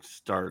was going to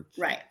start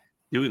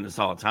doing this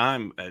all the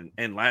time.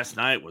 And last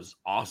night was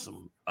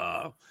awesome.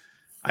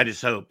 I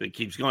just hope it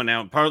keeps going.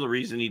 Now, part of the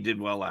reason he did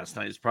well last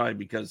night is probably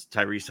because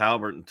Tyrese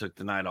Halliburton took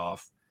the night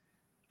off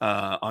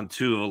on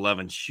 2 of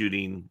 11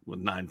 shooting with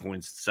 9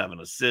 points, 7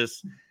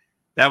 assists.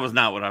 That was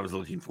not what I was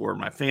looking for.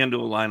 My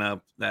FanDuel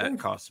lineup, that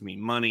cost me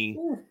money.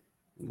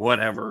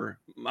 Whatever.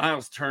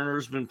 Miles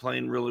Turner's been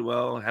playing really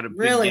well. Had a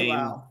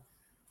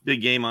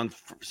big game on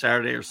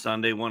Saturday or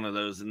Sunday, one of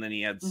those, and then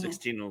he had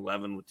 16 and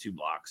 11 with 2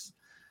 blocks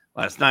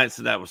last night,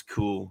 so that was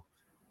cool.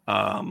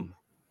 But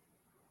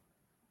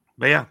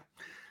yeah.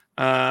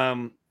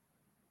 I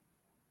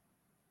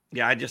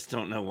just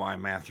don't know why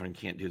Mathurin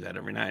can't do that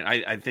every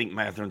night. I think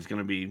Mathurin's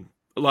going to be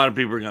 – a lot of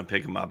people are going to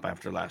pick him up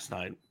after last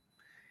night.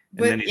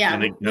 With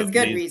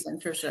good reason,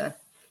 for sure.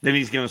 Then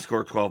he's going to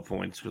score 12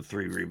 points with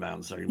 3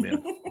 rebounds. So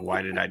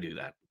why did I do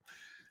that?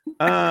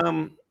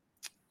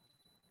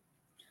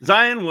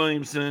 Zion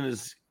Williamson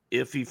is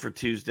iffy for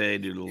Tuesday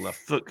due to left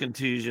foot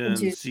contusion.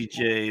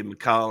 CJ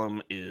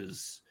McCollum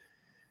is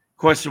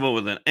questionable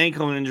with an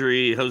ankle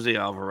injury. Jose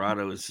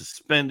Alvarado is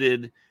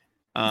suspended.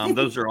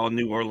 Those are all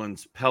New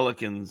Orleans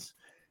Pelicans.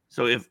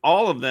 So if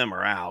all of them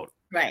are out,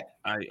 right,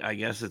 I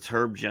guess it's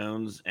Herb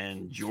Jones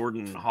and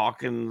Jordan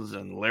Hawkins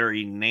and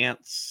Larry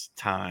Nance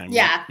time.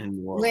 Yeah,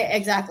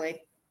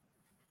 exactly.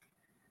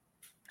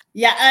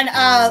 Yeah, and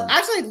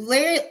actually,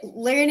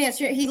 Larry Nance,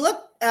 he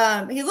looked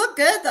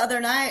good the other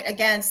night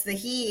against the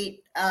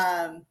Heat.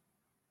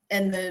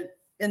 In the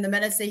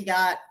minutes that he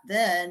got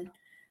then.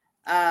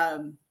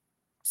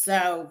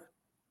 So,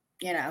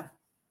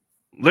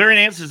 Larry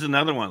Nance is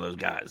another one of those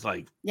guys.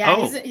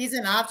 He's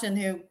an option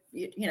who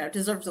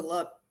deserves a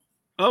look.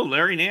 Oh,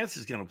 Larry Nance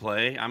is going to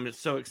play. I'm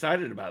just so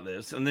excited about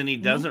this. And then he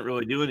doesn't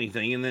really do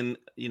anything. And then,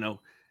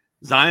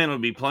 Zion will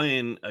be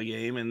playing a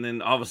game. And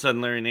then all of a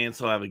sudden, Larry Nance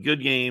will have a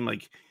good game.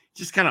 Like,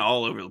 just kind of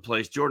all over the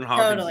place. Jordan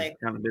Hawkins has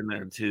kind of been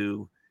there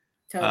too.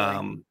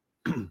 Totally.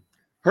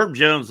 Herb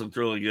Jones looked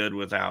really good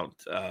without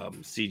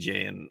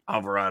CJ and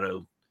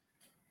Alvarado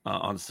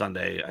on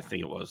Sunday. I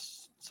think it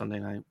was Sunday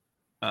night.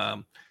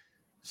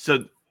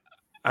 So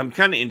I'm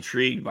kind of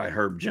intrigued by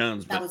Herb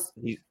Jones, but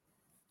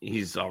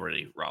he's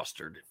already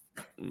rostered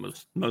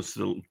most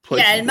of the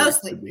places.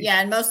 Yeah,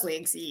 and most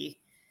leagues.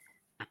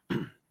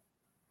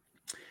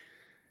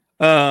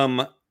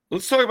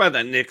 Let's talk about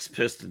that Knicks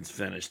Pistons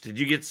finish. Did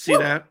you get to see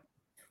that?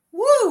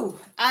 Woo!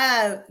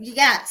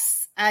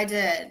 Yes, I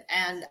did,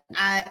 and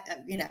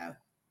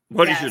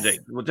What is your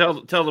take? Well,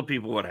 tell the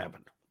people what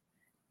happened.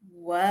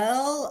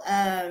 Well,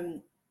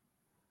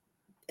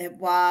 it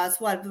was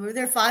were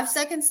there 5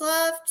 seconds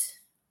left?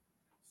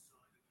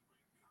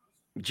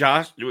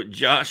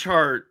 Josh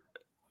Hart.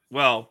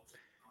 Well,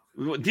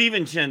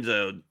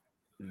 DiVincenzo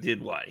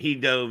did what? He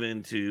dove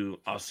into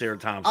Oscar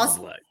Thompson's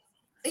leg.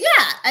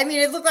 Yeah, I mean,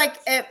 it looked like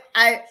it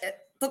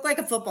looked like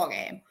a football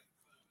game.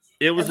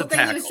 It was a tackle.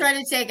 Like he was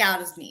trying to take out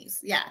his knees.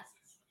 Yeah.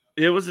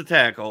 It was a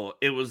tackle.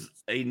 It was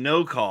a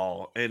no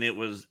call, and it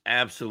was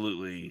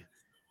absolutely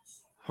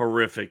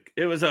horrific.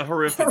 It was a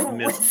horrific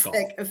missed call.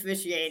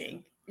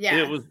 Officiating. Yeah.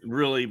 It was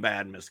really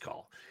bad missed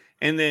call.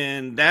 And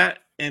then that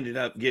ended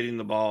up getting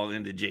the ball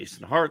into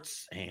Jason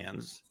Hart's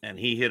hands, and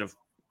he hit a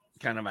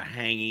kind of a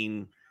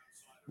hanging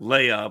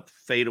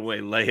fadeaway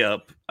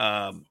layup,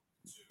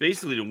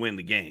 basically to win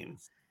the game.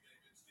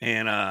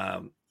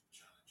 And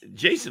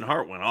Jason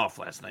Hart went off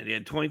last night. He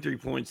had 23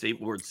 points, 8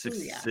 boards, 6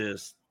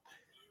 assists,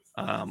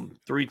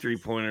 3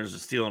 3-pointers, a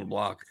steal and a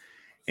block.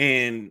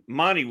 And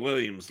Monty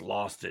Williams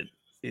lost it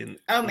in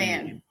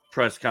the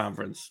press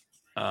conference.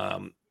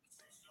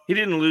 He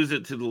didn't lose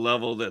it to the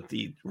level that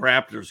the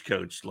Raptors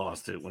coach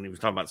lost it when he was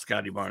talking about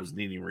Scotty Barnes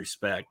needing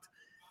respect.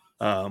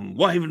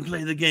 Why even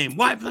play the game?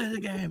 Why play the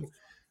game?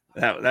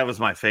 That was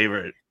my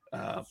favorite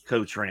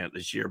coach rant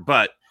this year.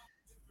 But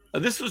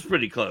this was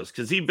pretty close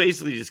because he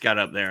basically just got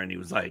up there and he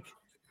was like,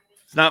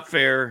 it's not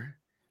fair.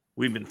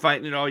 We've been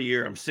fighting it all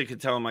year. I'm sick of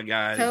telling my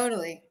guys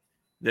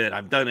that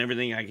I've done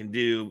everything I can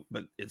do,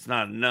 but it's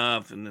not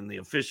enough. And then the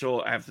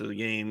official after the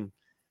game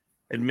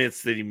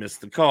admits that he missed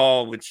the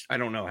call, which I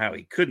don't know how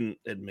he couldn't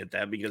admit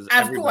that because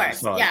everybody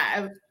saw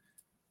it.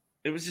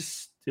 It was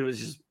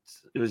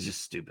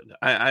just stupid.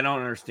 I don't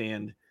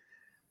understand.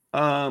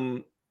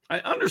 I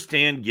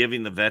understand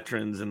giving the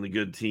veterans and the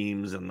good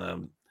teams and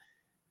the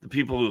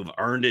people who have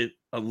earned it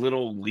a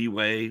little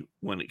leeway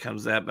when it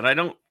comes to that, but I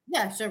don't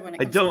Yeah, sure. When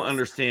it I comes don't to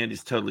understand.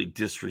 He's totally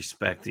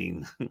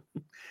disrespecting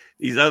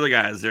these other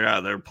guys. They're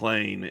out there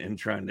playing and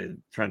trying to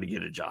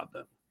get a job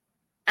done.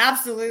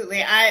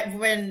 Absolutely.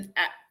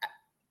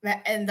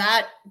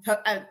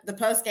 The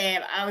post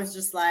game, I was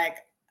just like,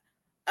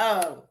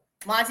 oh,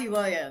 Monty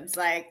Williams,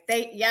 like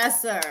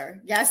yes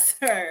sir.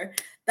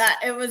 That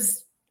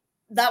was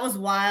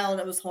wild.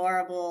 It was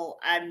horrible.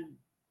 I'm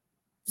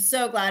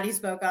so glad he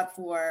spoke up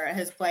for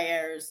his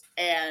players.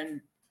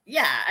 And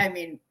yeah, I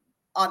mean,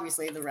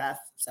 obviously the ref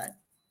said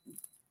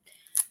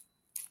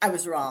I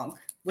was wrong.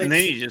 And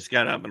then he just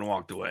got up and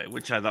walked away,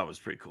 which I thought was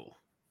pretty cool.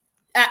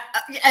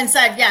 And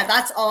said, yeah,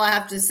 that's all I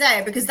have to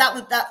say, because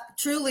that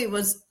truly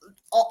was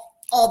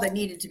all that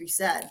needed to be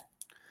said.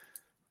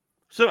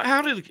 So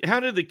how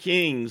did the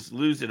Kings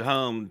lose at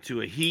home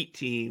to a Heat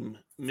team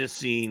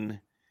missing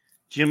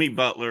Jimmy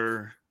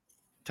Butler,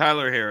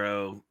 Tyler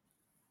Herro,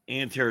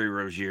 and Terry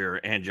Rozier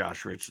and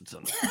Josh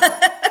Richardson?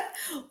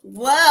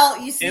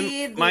 Well, you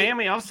see,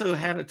 Miami also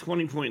had a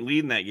 20-point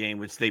lead in that game,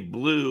 which they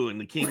blew, and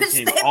the Kings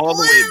came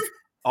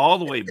all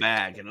the way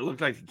back, and it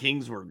looked like the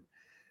Kings were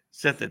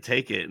set to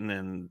take it. And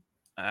then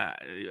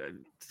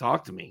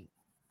talk to me.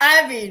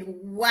 I mean,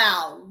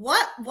 wow,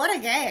 what a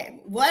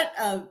game! What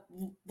a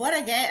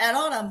game, and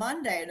on a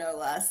Monday, no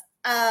less.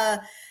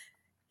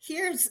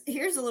 Here's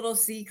a little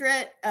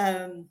secret.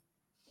 The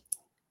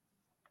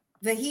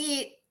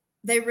Heat,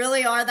 they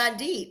really are that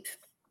deep.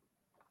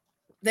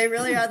 They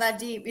really are that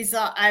deep. We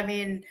saw. I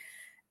mean,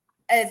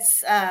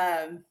 it's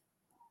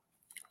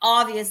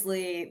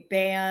obviously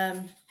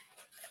Bam.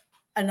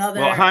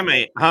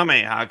 Jaime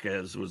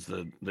Jaquez was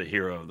the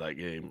hero of that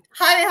game.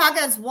 Jaime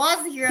Jaquez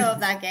was the hero of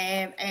that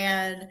game,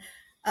 and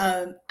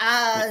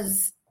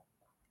as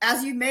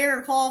you may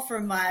recall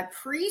from my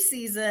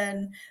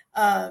preseason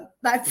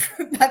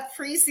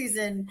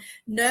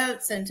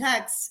notes and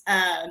texts,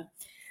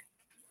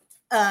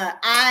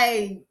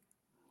 I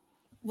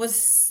was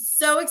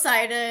so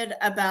excited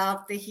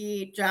about the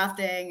Heat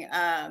drafting.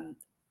 Jaime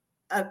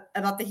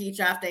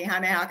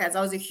Jaquez.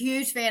 I was a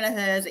huge fan of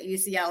his at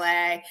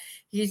UCLA.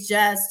 He's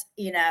just,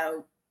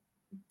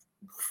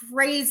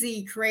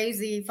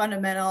 crazy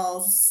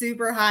fundamentals,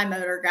 super high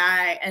motor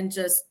guy, and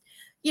just,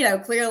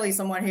 clearly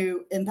someone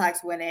who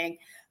impacts winning.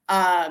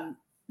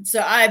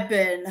 So I've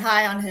been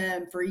high on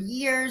him for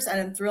years,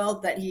 and I'm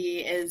thrilled that he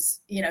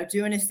is,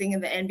 doing his thing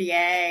in the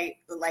NBA,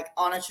 like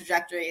on a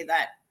trajectory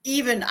that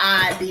even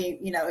I,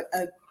 being,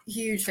 a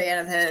huge fan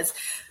of his,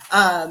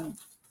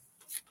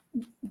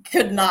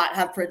 could not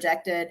have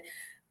projected.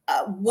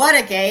 What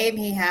a game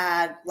he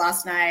had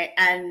last night.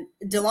 And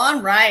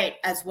DeLon Wright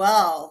as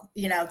well,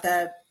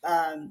 the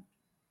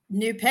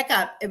new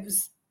pickup, it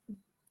was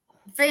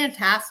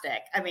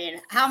fantastic. I mean,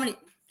 how many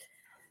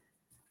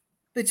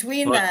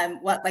between them,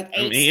 like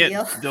 8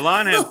 steals?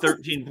 DeLon had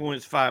 13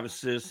 points, 5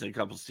 assists, and a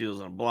couple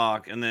steals on a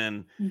block. And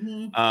then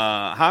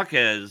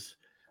Jaquez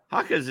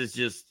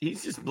is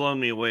he's just blown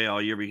me away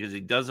all year, because he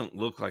doesn't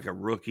look like a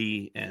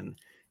rookie, and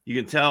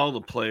you can tell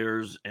the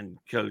players and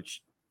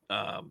coach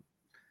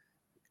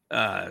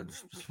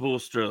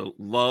Spoelstra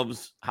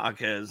loves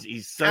Jaquez.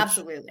 He's such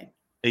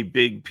a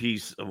big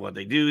piece of what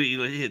they do.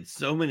 He had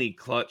so many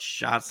clutch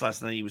shots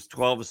last night. He was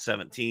 12 of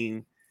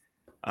 17.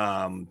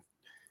 And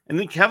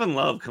then Kevin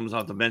Love comes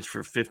off the bench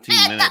for 15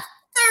 minutes.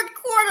 Third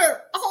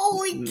quarter.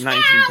 Holy cow.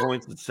 19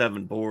 points and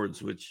 7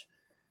 boards, which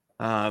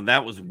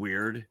that was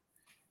weird.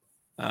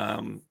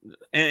 And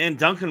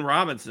Duncan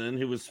Robinson,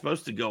 who was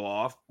supposed to go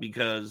off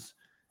because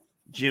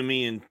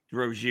Jimmy and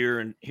Rozier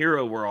and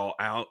Herro were all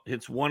out,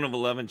 hits 1 of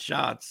 11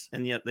 shots,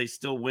 and yet they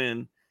still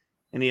win,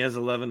 and he has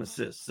 11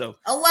 assists. So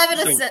 11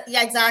 assists,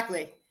 yeah,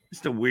 exactly.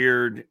 Just a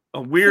weird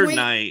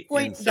night.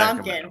 Point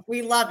Duncan,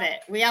 we love it.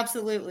 We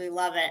absolutely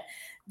love it.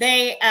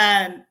 They,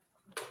 I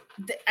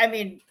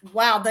mean,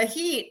 wow, the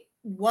Heat.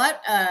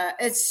 What?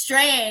 It's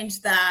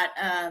strange that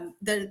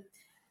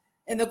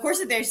in the course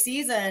of their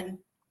season,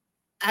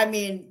 I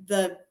mean,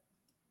 the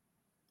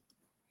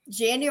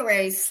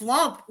January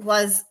slump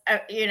was,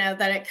 that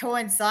it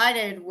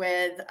coincided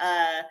with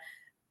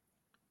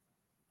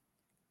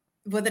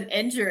an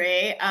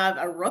injury of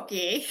a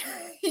rookie,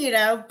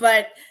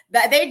 but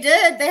that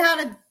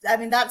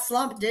that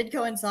slump did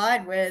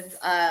coincide with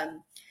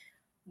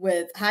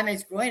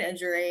Jaime's groin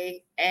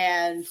injury,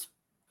 and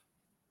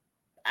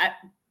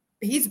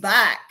he's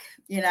back,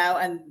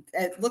 and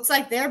it looks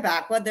like they're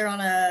back. They're on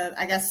a,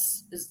 I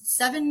guess,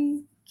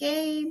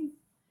 7-game.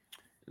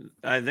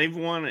 They've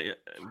won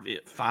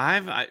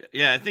 5. I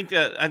think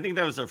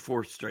that was their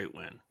 4th straight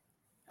win.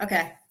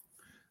 Okay.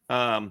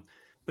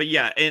 But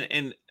yeah,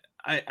 and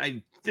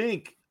I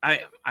think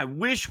I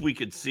wish we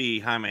could see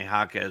Jaime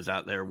Jaquez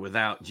out there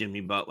without Jimmy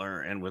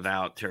Butler and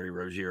without Terry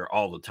Rozier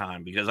all the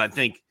time, because I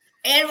think,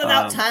 and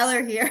without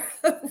Tyler here,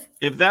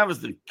 if that was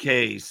the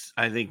case,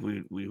 I think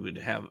we would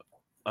have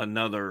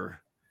another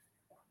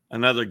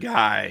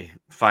guy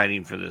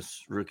fighting for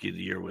this Rookie of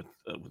the Year with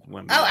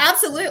Wemby. Oh,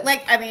 absolutely.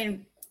 Like, I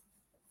mean.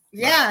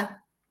 Yeah.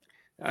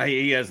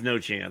 He has no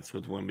chance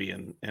with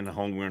Wemby and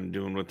Holmgren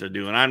doing what they're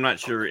doing. I'm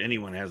not sure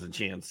anyone has a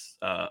chance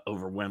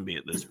over Wemby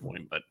at this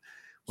point, but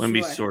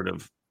Wemby's sort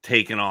of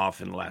taken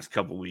off in the last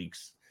couple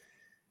weeks.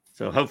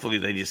 So hopefully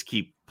they just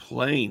keep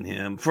playing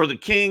him. For the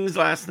Kings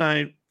last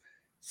night,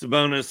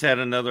 Sabonis had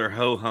another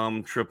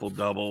ho-hum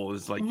triple-double. It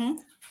was like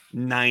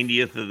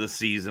 90th of the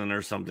season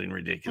or something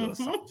ridiculous.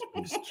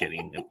 I'm just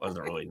kidding. It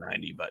wasn't really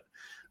 90, but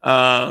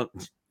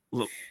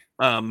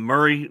Lamont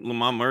Murray,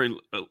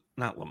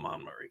 not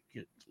Lamont Murray.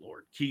 Good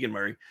Lord. Keegan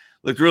Murray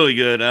looked really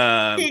good.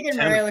 Keegan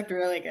Murray looked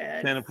really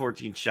good. 10 of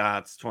 14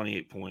 shots,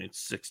 28 points,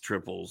 6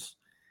 triples,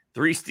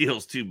 3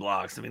 steals, 2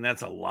 blocks. I mean,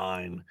 that's a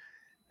line.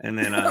 And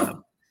then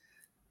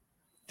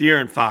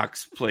De'Aaron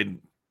Fox played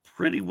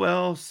pretty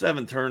well.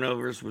 7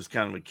 turnovers was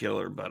kind of a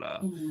killer, but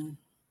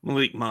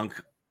Malik Monk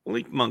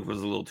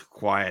was a little too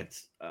quiet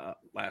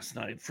last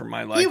night for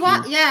my liking.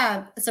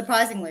 Yeah,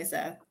 surprisingly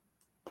so.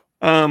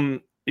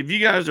 If you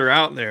guys are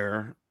out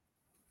there,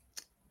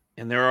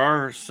 and there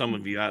are some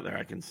of you out there,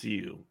 I can see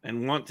you,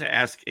 and want to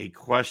ask a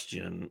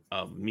question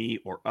of me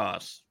or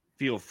us,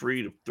 feel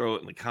free to throw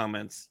it in the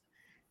comments.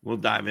 We'll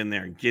dive in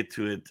there and get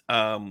to it.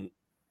 Let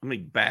me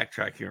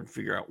backtrack here and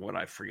figure out what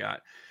I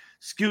forgot.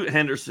 Scoot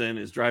Henderson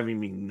is driving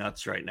me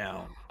nuts right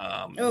now.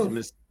 He's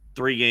missed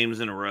 3 games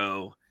in a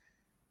row.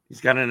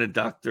 He's got an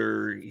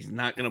adductor. He's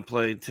not going to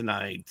play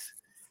tonight.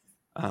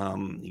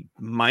 He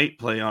might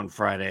play on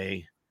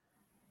Friday.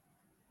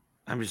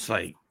 I'm just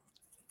like,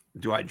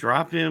 do I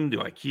drop him?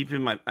 Do I keep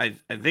him? I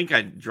think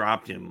I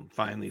dropped him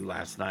finally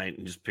last night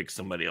and just picked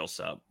somebody else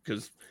up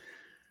because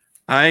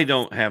I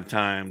don't have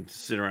time to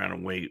sit around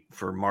and wait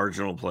for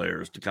marginal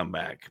players to come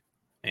back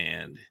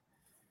and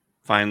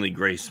finally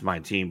grace my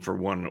team for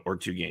 1 or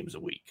 2 games a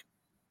week.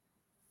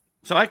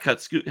 So I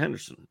cut Scoot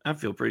Henderson. I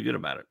feel pretty good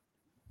about it.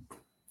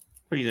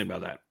 What do you think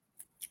about that?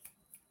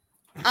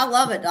 I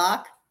love it,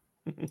 Doc.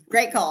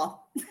 Great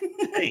call.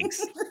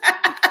 Thanks.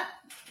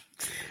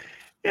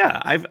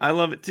 Yeah, I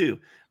love it too.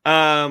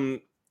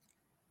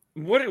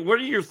 What are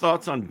your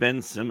thoughts on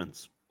Ben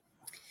Simmons?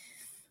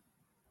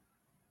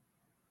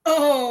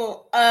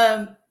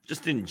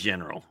 Just in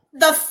general.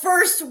 The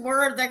first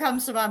word that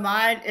comes to my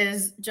mind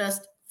is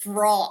just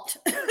fraught.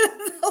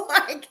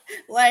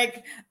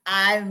 like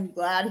I'm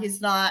glad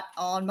he's not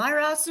on my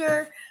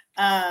roster.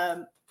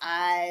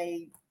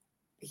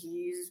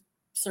 He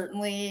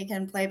certainly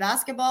can play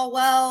basketball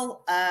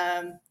well.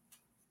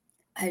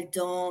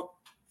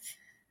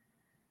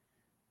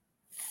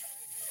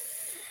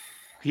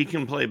 He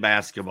can play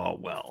basketball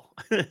well.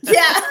 yeah,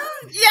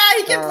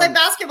 he can play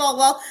basketball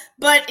well,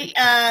 but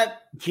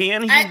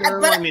can he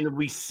though? I mean, have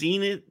we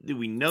seen it? Do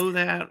we know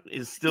that?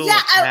 Is still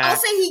I'll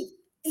say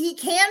he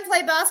can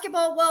play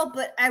basketball well,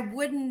 but I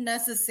wouldn't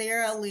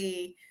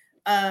necessarily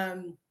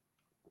want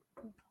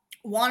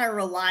to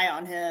rely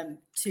on him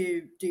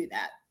to do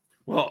that.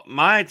 Well,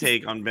 my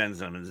take on Ben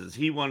Simmons is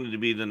he wanted to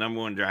be the number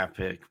 1 draft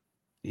pick.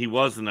 He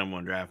was the number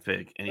 1 draft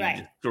pick, and he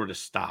just sort of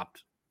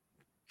stopped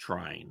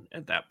trying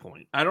at that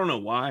point. I don't know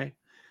why.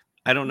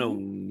 I don't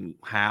know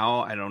how.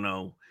 I don't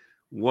know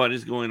what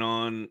is going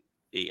on.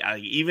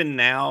 Even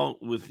now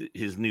with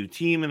his new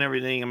team and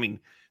everything, I mean,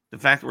 the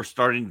fact that we're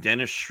starting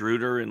Dennis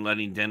Schroeder and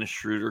letting Dennis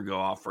Schroeder go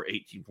off for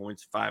 18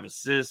 points, 5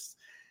 assists,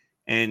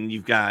 and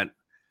you've got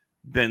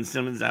Ben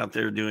Simmons out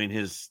there doing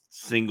his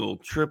single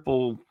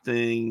triple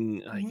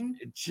thing. Like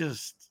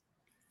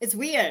it's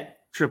weird.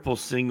 Triple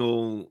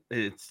single.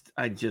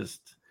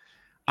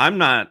 I'm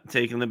not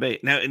taking the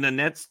bait. Now, and the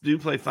Nets do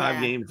play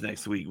 5 games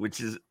next week,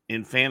 which is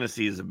in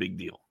fantasy is a big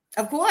deal.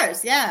 Of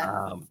course,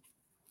 yeah.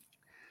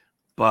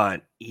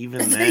 But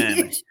even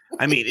then,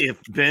 I mean,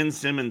 if Ben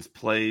Simmons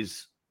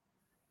plays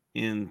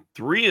in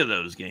 3 of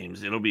those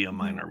games, it'll be a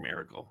minor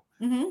miracle.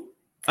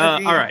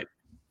 All right.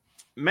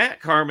 Matt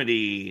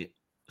Carmody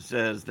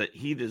says that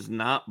he does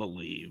not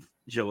believe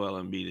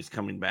Joel Embiid is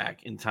coming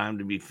back in time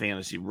to be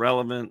fantasy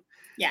relevant.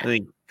 Yeah. I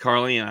think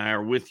Carly and I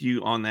are with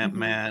you on that,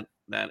 Matt.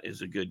 That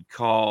is a good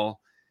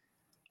call.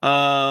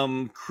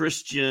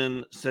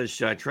 Christian says,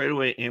 should I trade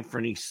away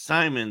Anthony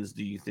Simons?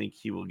 Do you think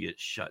he will get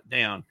shut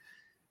down?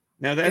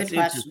 Now that's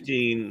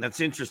interesting. That's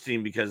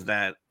interesting because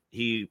that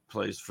he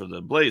plays for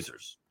the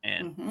Blazers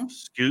and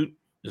Scoot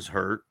is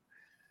hurt.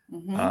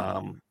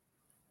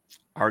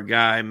 Our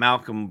guy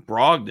Malcolm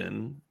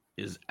Brogdon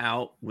is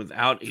out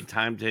without a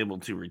timetable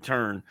to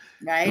return.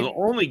 Right. So the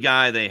only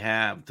guy they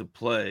have to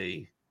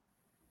play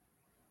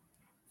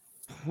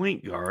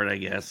point guard, I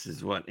guess,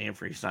 is what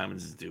Anthony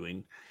Simons is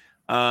doing,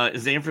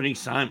 is Anthony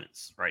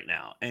Simons right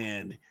now.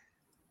 And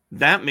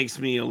that makes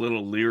me a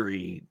little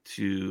leery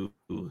to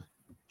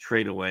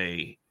trade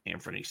away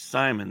Anthony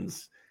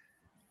Simons.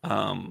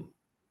 Card,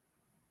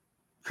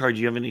 do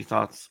you have any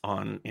thoughts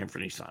on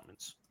Anthony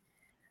Simons?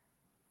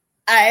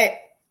 I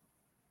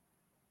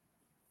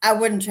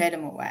wouldn't trade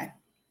him away.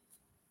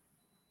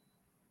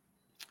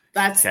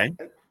 That's okay.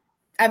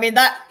 I mean,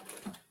 that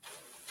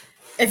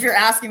if you're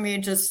asking me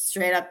just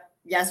straight up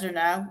yes or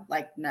no,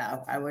 like,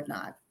 no, I would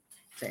not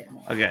trade him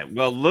away. Okay.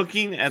 Well,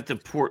 looking at the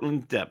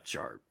Portland depth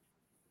chart,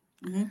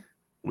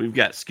 we've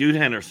got Scoot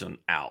Henderson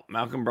out,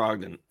 Malcolm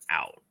Brogdon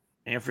out,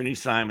 Anthony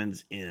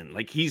Simons in.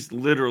 Like, he's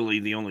literally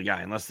the only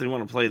guy, unless they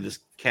want to play this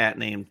cat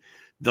named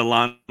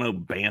Delano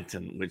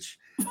Banton, which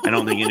I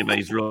don't think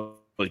anybody's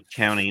really really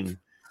counting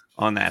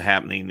on that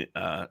happening.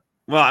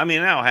 Well, I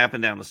mean, that'll happen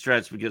down the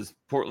stretch because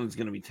Portland's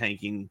going to be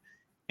tanking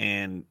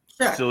and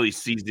silly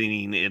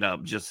seasoning it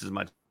up just as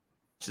much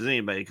as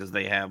anybody because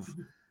they have,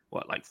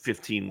 like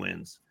 15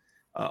 wins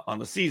on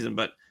the season.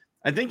 But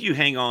I think you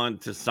hang on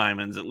to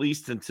Simons at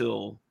least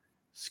until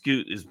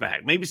Scoot is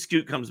back. Maybe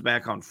Scoot comes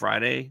back on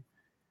Friday.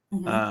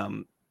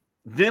 Then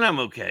I'm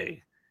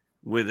okay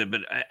with it.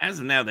 But as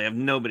of now, they have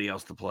nobody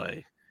else to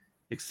play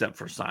except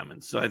for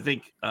Simons. So I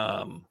think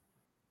I'm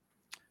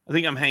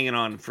hanging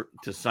on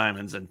to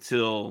Simons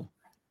until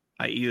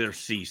I either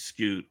see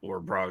Scoot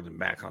or Brogdon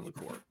back on the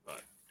court.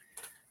 But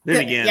then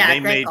again,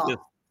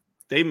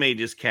 they may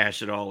just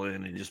cash it all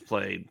in and just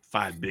play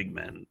 5 big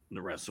men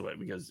the rest of the way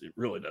because it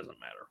really doesn't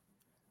matter.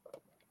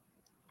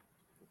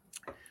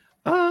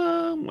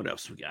 What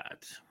else we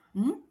got?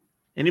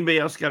 Anybody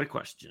else got a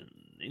question?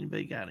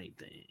 Anybody got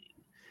anything?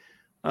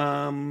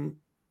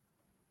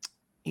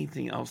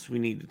 Anything else we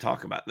need to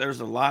talk about?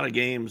 There's a lot of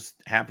games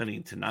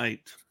happening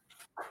tonight.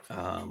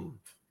 In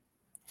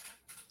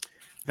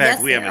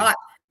fact, we have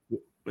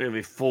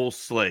a full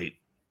slate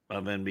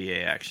of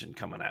NBA action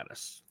coming at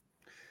us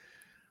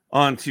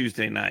on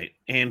Tuesday night.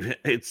 And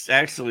it's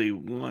actually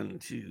 1,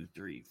 2,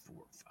 3, 4,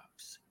 5,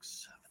 6,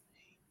 7,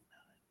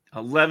 8,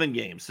 9, 11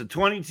 games. So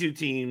 22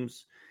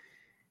 teams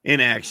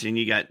in action.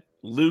 You got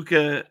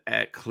Luka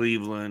at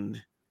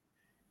Cleveland.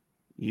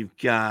 You've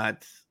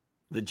got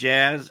the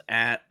Jazz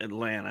at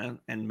Atlanta,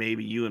 and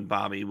maybe you and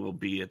Bobby will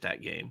be at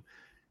that game.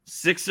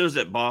 Sixers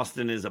at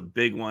Boston is a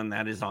big one.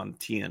 That is on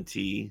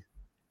TNT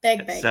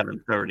at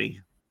 7:30.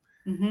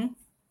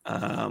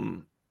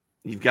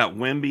 You've got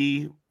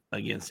Wemby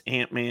against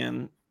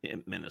Ant-Man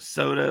in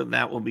Minnesota.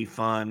 That will be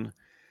fun.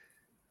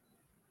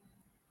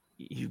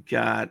 You've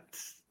got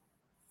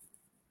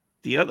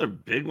the other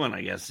big one,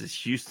 I guess, is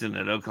Houston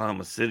at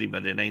Oklahoma City,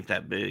 but it ain't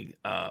that big.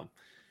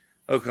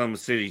 Oklahoma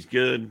City's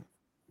good.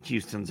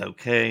 Houston's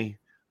okay.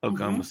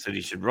 Oklahoma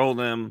City should roll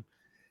them.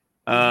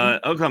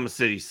 Oklahoma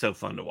City's so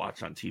fun to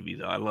watch on TV,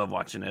 though. I love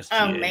watching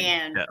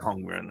SGA at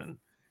Holmgren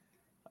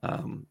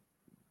and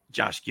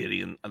Josh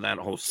Giddey and that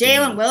whole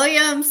Jalen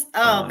Williams.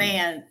 Oh,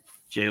 man.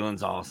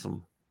 Jalen's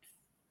awesome.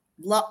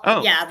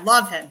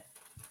 Love him.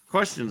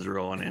 Questions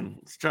rolling in.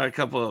 Let's try a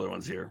couple other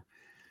ones here.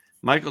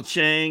 Michael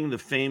Chang, the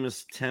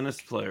famous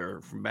tennis player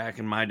from back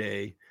in my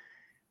day.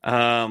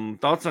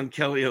 Thoughts on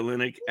Kelly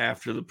Olynyk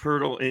after the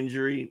Pirtle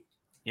injury?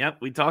 Yep,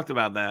 we talked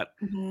about that.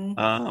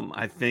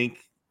 I think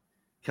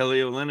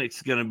Kelly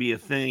Olynyk's going to be a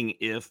thing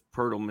if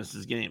Pirtle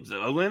misses games.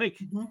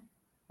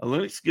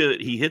 Olynyk's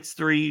good. He hits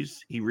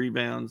threes, he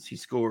rebounds, he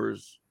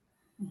scores.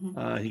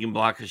 He can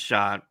block a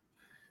shot.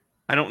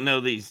 I don't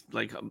know that he's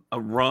like a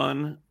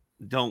run,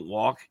 don't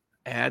walk,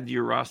 add to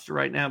your roster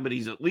right now, but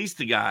he's at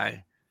least a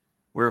guy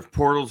where if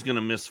Portal's going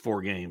to miss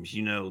 4 games,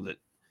 you know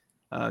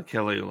that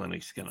Kelly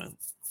Olynyk's going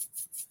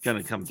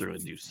to come through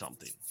and do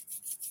something.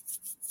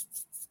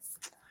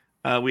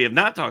 We have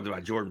not talked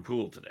about Jordan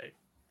Poole today.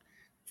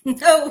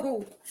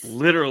 No.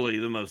 Literally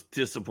the most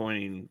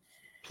disappointing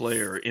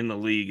player in the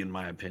league, in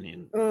my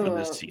opinion, for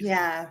this season.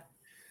 Yeah.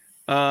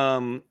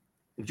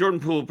 Jordan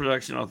Poole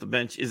production off the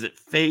bench. Is it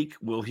fake?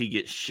 Will he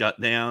get shut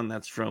down?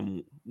 That's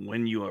from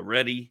When You Are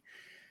Ready.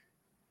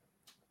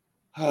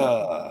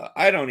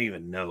 I don't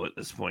even know at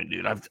this point,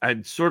 dude.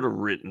 I'd sort of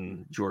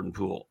written Jordan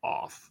Poole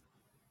off.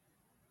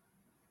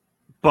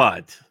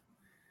 But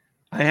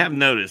I have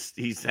noticed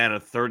he's had a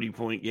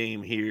 30-point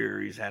game here.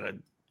 He's had a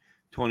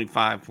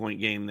 25-point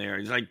game there.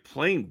 He's like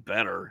playing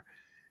better.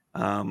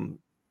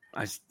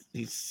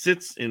 He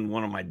sits in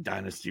one of my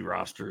dynasty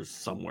rosters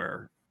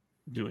somewhere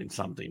doing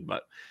something.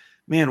 But,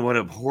 man, what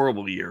a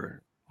horrible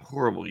year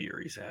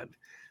he's had.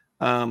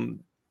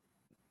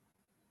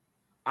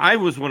 I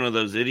was one of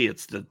those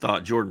idiots that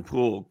thought Jordan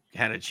Poole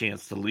had a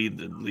chance to lead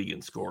the league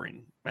in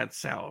scoring.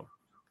 That's how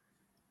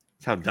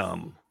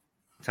dumb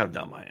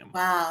I am.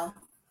 Wow.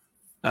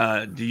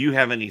 Do you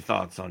have any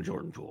thoughts on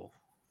Jordan Poole?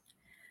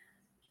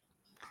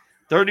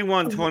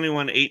 31,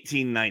 21,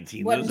 18,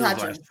 19. Those are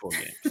the last 4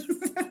 games.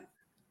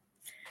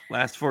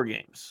 Last 4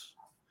 games.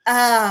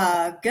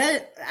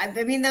 Good.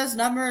 I mean, those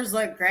numbers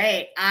look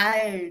great.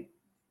 I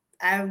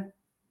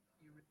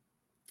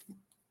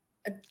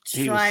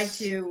try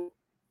to,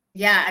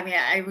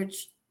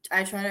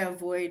 I try to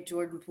avoid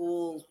Jordan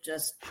Poole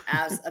just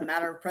as a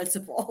matter of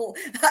principle.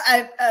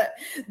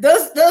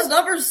 Those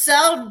numbers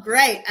sound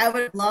great. I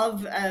would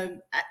love,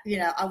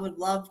 I would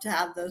love to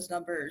have those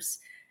numbers.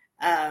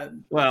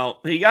 Well,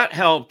 he got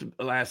helped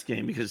last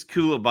game because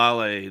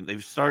Koulibaly,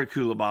 they've started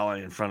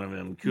Koulibaly in front of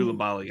him.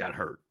 Koulibaly got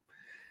hurt.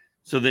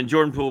 So then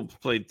Jordan Poole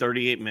played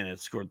 38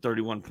 minutes, scored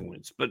 31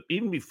 points. But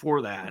even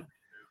before that,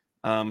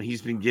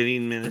 he's been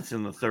getting minutes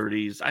in the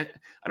 30s. I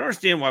don't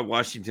understand why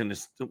Washington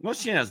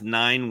has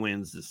 9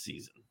 wins this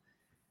season.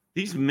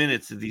 These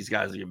minutes that these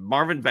guys are.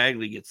 Marvin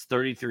Bagley gets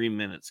 33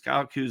 minutes.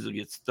 Kyle Kuzma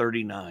gets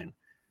 39.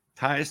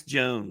 Tyus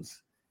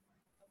Jones,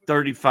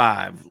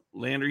 35.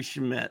 Landry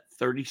Shamet,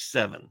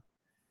 37.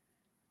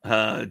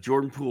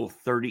 Jordan Poole,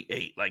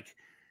 38.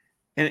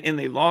 And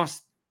they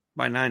lost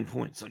by 9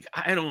 points.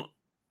 I don't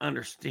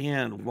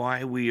understand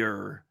why we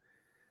are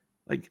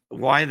like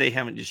why they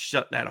haven't just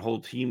shut that whole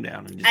team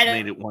down and just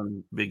made it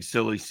one big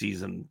silly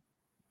season.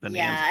 Bonanza.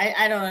 Yeah,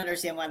 I don't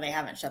understand why they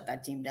haven't shut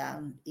that team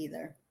down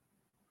either.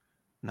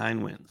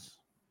 9 wins.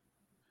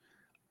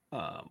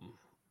 So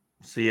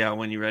yeah,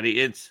 when you're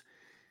ready,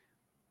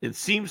 it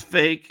seems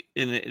fake,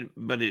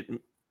 but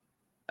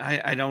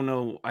I don't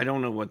know. I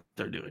don't know what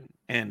they're doing.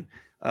 And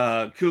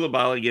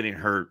Koulibaly getting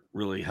hurt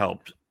really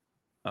helped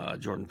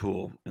Jordan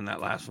Poole in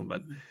that last one,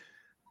 but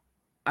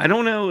I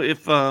don't know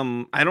if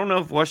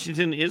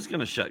Washington is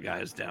going to shut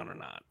guys down or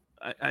not.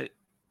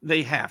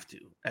 They have to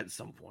at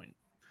some point.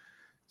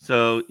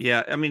 So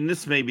yeah, I mean,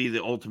 this may be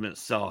the ultimate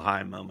sell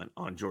high moment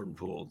on Jordan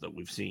Poole that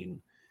we've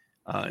seen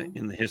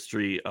in the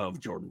history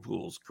of Jordan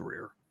Poole's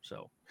career.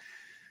 So,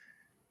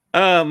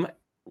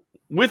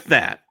 with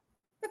that,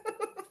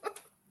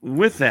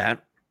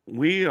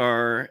 we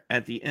are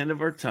at the end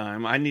of our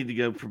time. I need to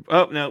go.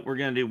 We're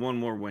going to do one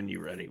more when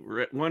you ready.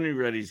 When you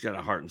ready's got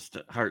a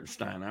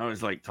Hartenstein. I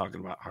always like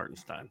talking about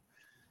Hartenstein.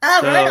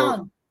 Oh, right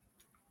on.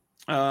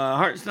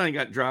 Hartenstein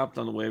got dropped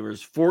on the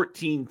waivers.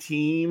 14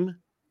 team.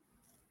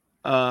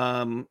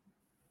 Wendell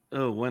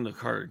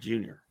Carter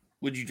Jr.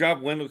 Would you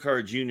drop Wendell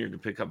Carter Jr. to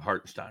pick up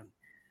Hartenstein?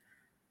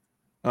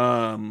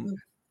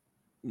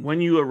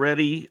 When you are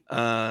ready,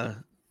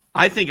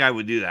 I think I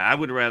would do that. I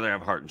would rather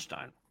have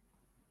Hartenstein.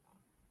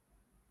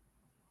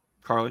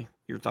 Carly,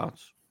 your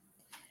thoughts?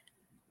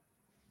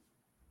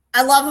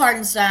 I love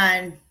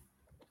Hartenstein.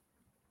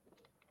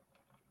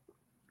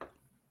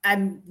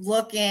 I'm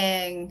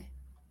looking.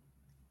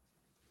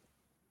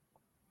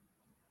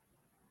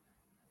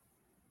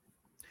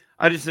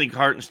 I just think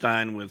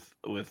Hartenstein with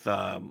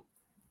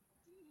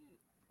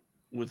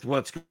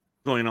what's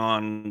going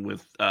on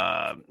with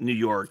New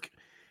York,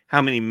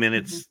 how many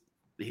minutes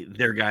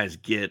their guys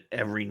get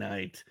every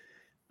night.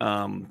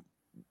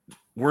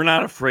 We're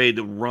not afraid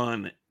to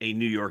run a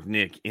New York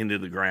Knick into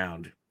the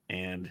ground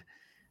and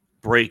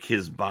break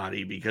his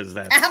body because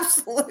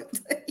that's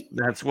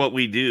what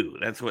we do.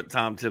 That's what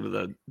Tom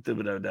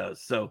Thibodeau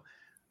does. So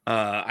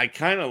I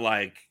kind of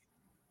like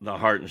the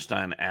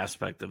Hartenstein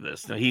aspect of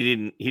this. Now,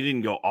 he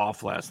didn't go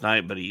off last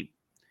night, but he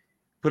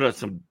put up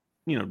some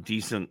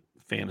decent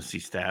fantasy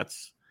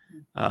stats.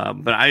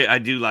 But I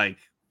do like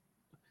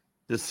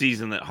the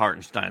season that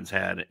Hartenstein's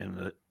had,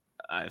 and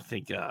I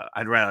think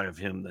I'd rather have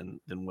him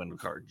than Wendell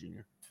Carter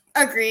Jr.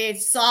 Agreed.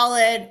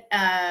 Solid,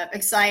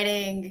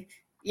 exciting.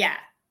 Yeah,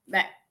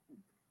 that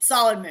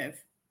solid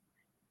move.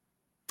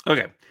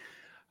 Okay.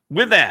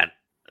 With that,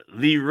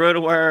 the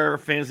RotoWire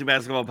Fantasy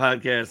Basketball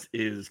Podcast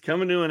is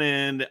coming to an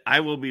end.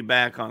 I will be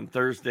back on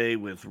Thursday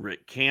with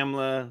Rick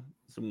Kamla,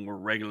 some more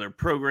regular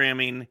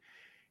programming.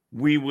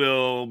 We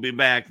will be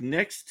back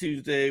next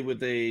Tuesday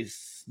with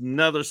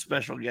another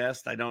special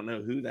guest. I don't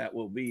know who that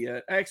will be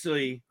yet.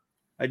 Actually,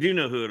 I do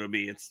know who it'll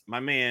be. It's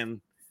my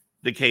man,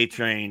 the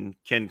K-Train,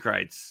 Ken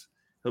Kreitz.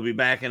 He'll be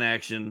back in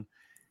action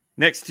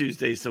next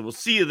Tuesday, so we'll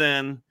see you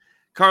then.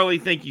 Carly,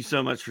 thank you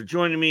so much for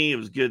joining me. It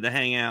was good to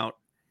hang out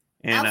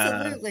and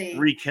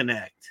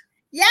reconnect.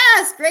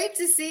 Yes, great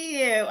to see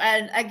you.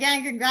 And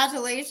again,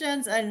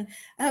 congratulations. And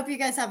I hope you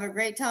guys have a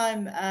great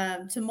time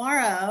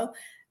tomorrow.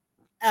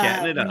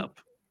 Chatting it up.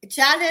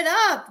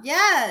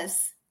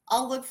 Yes.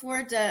 I'll look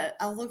forward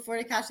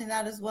to catching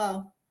that as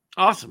well.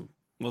 Awesome.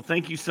 Well,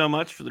 thank you so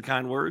much for the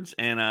kind words.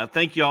 And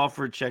thank you all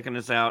for checking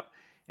us out.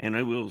 And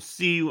I will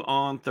see you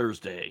on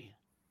Thursday.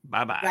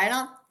 Bye-bye. Right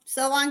on.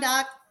 So long,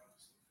 Doc.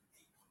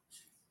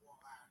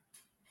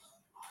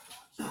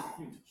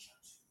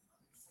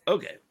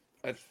 Okay.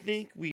 I think we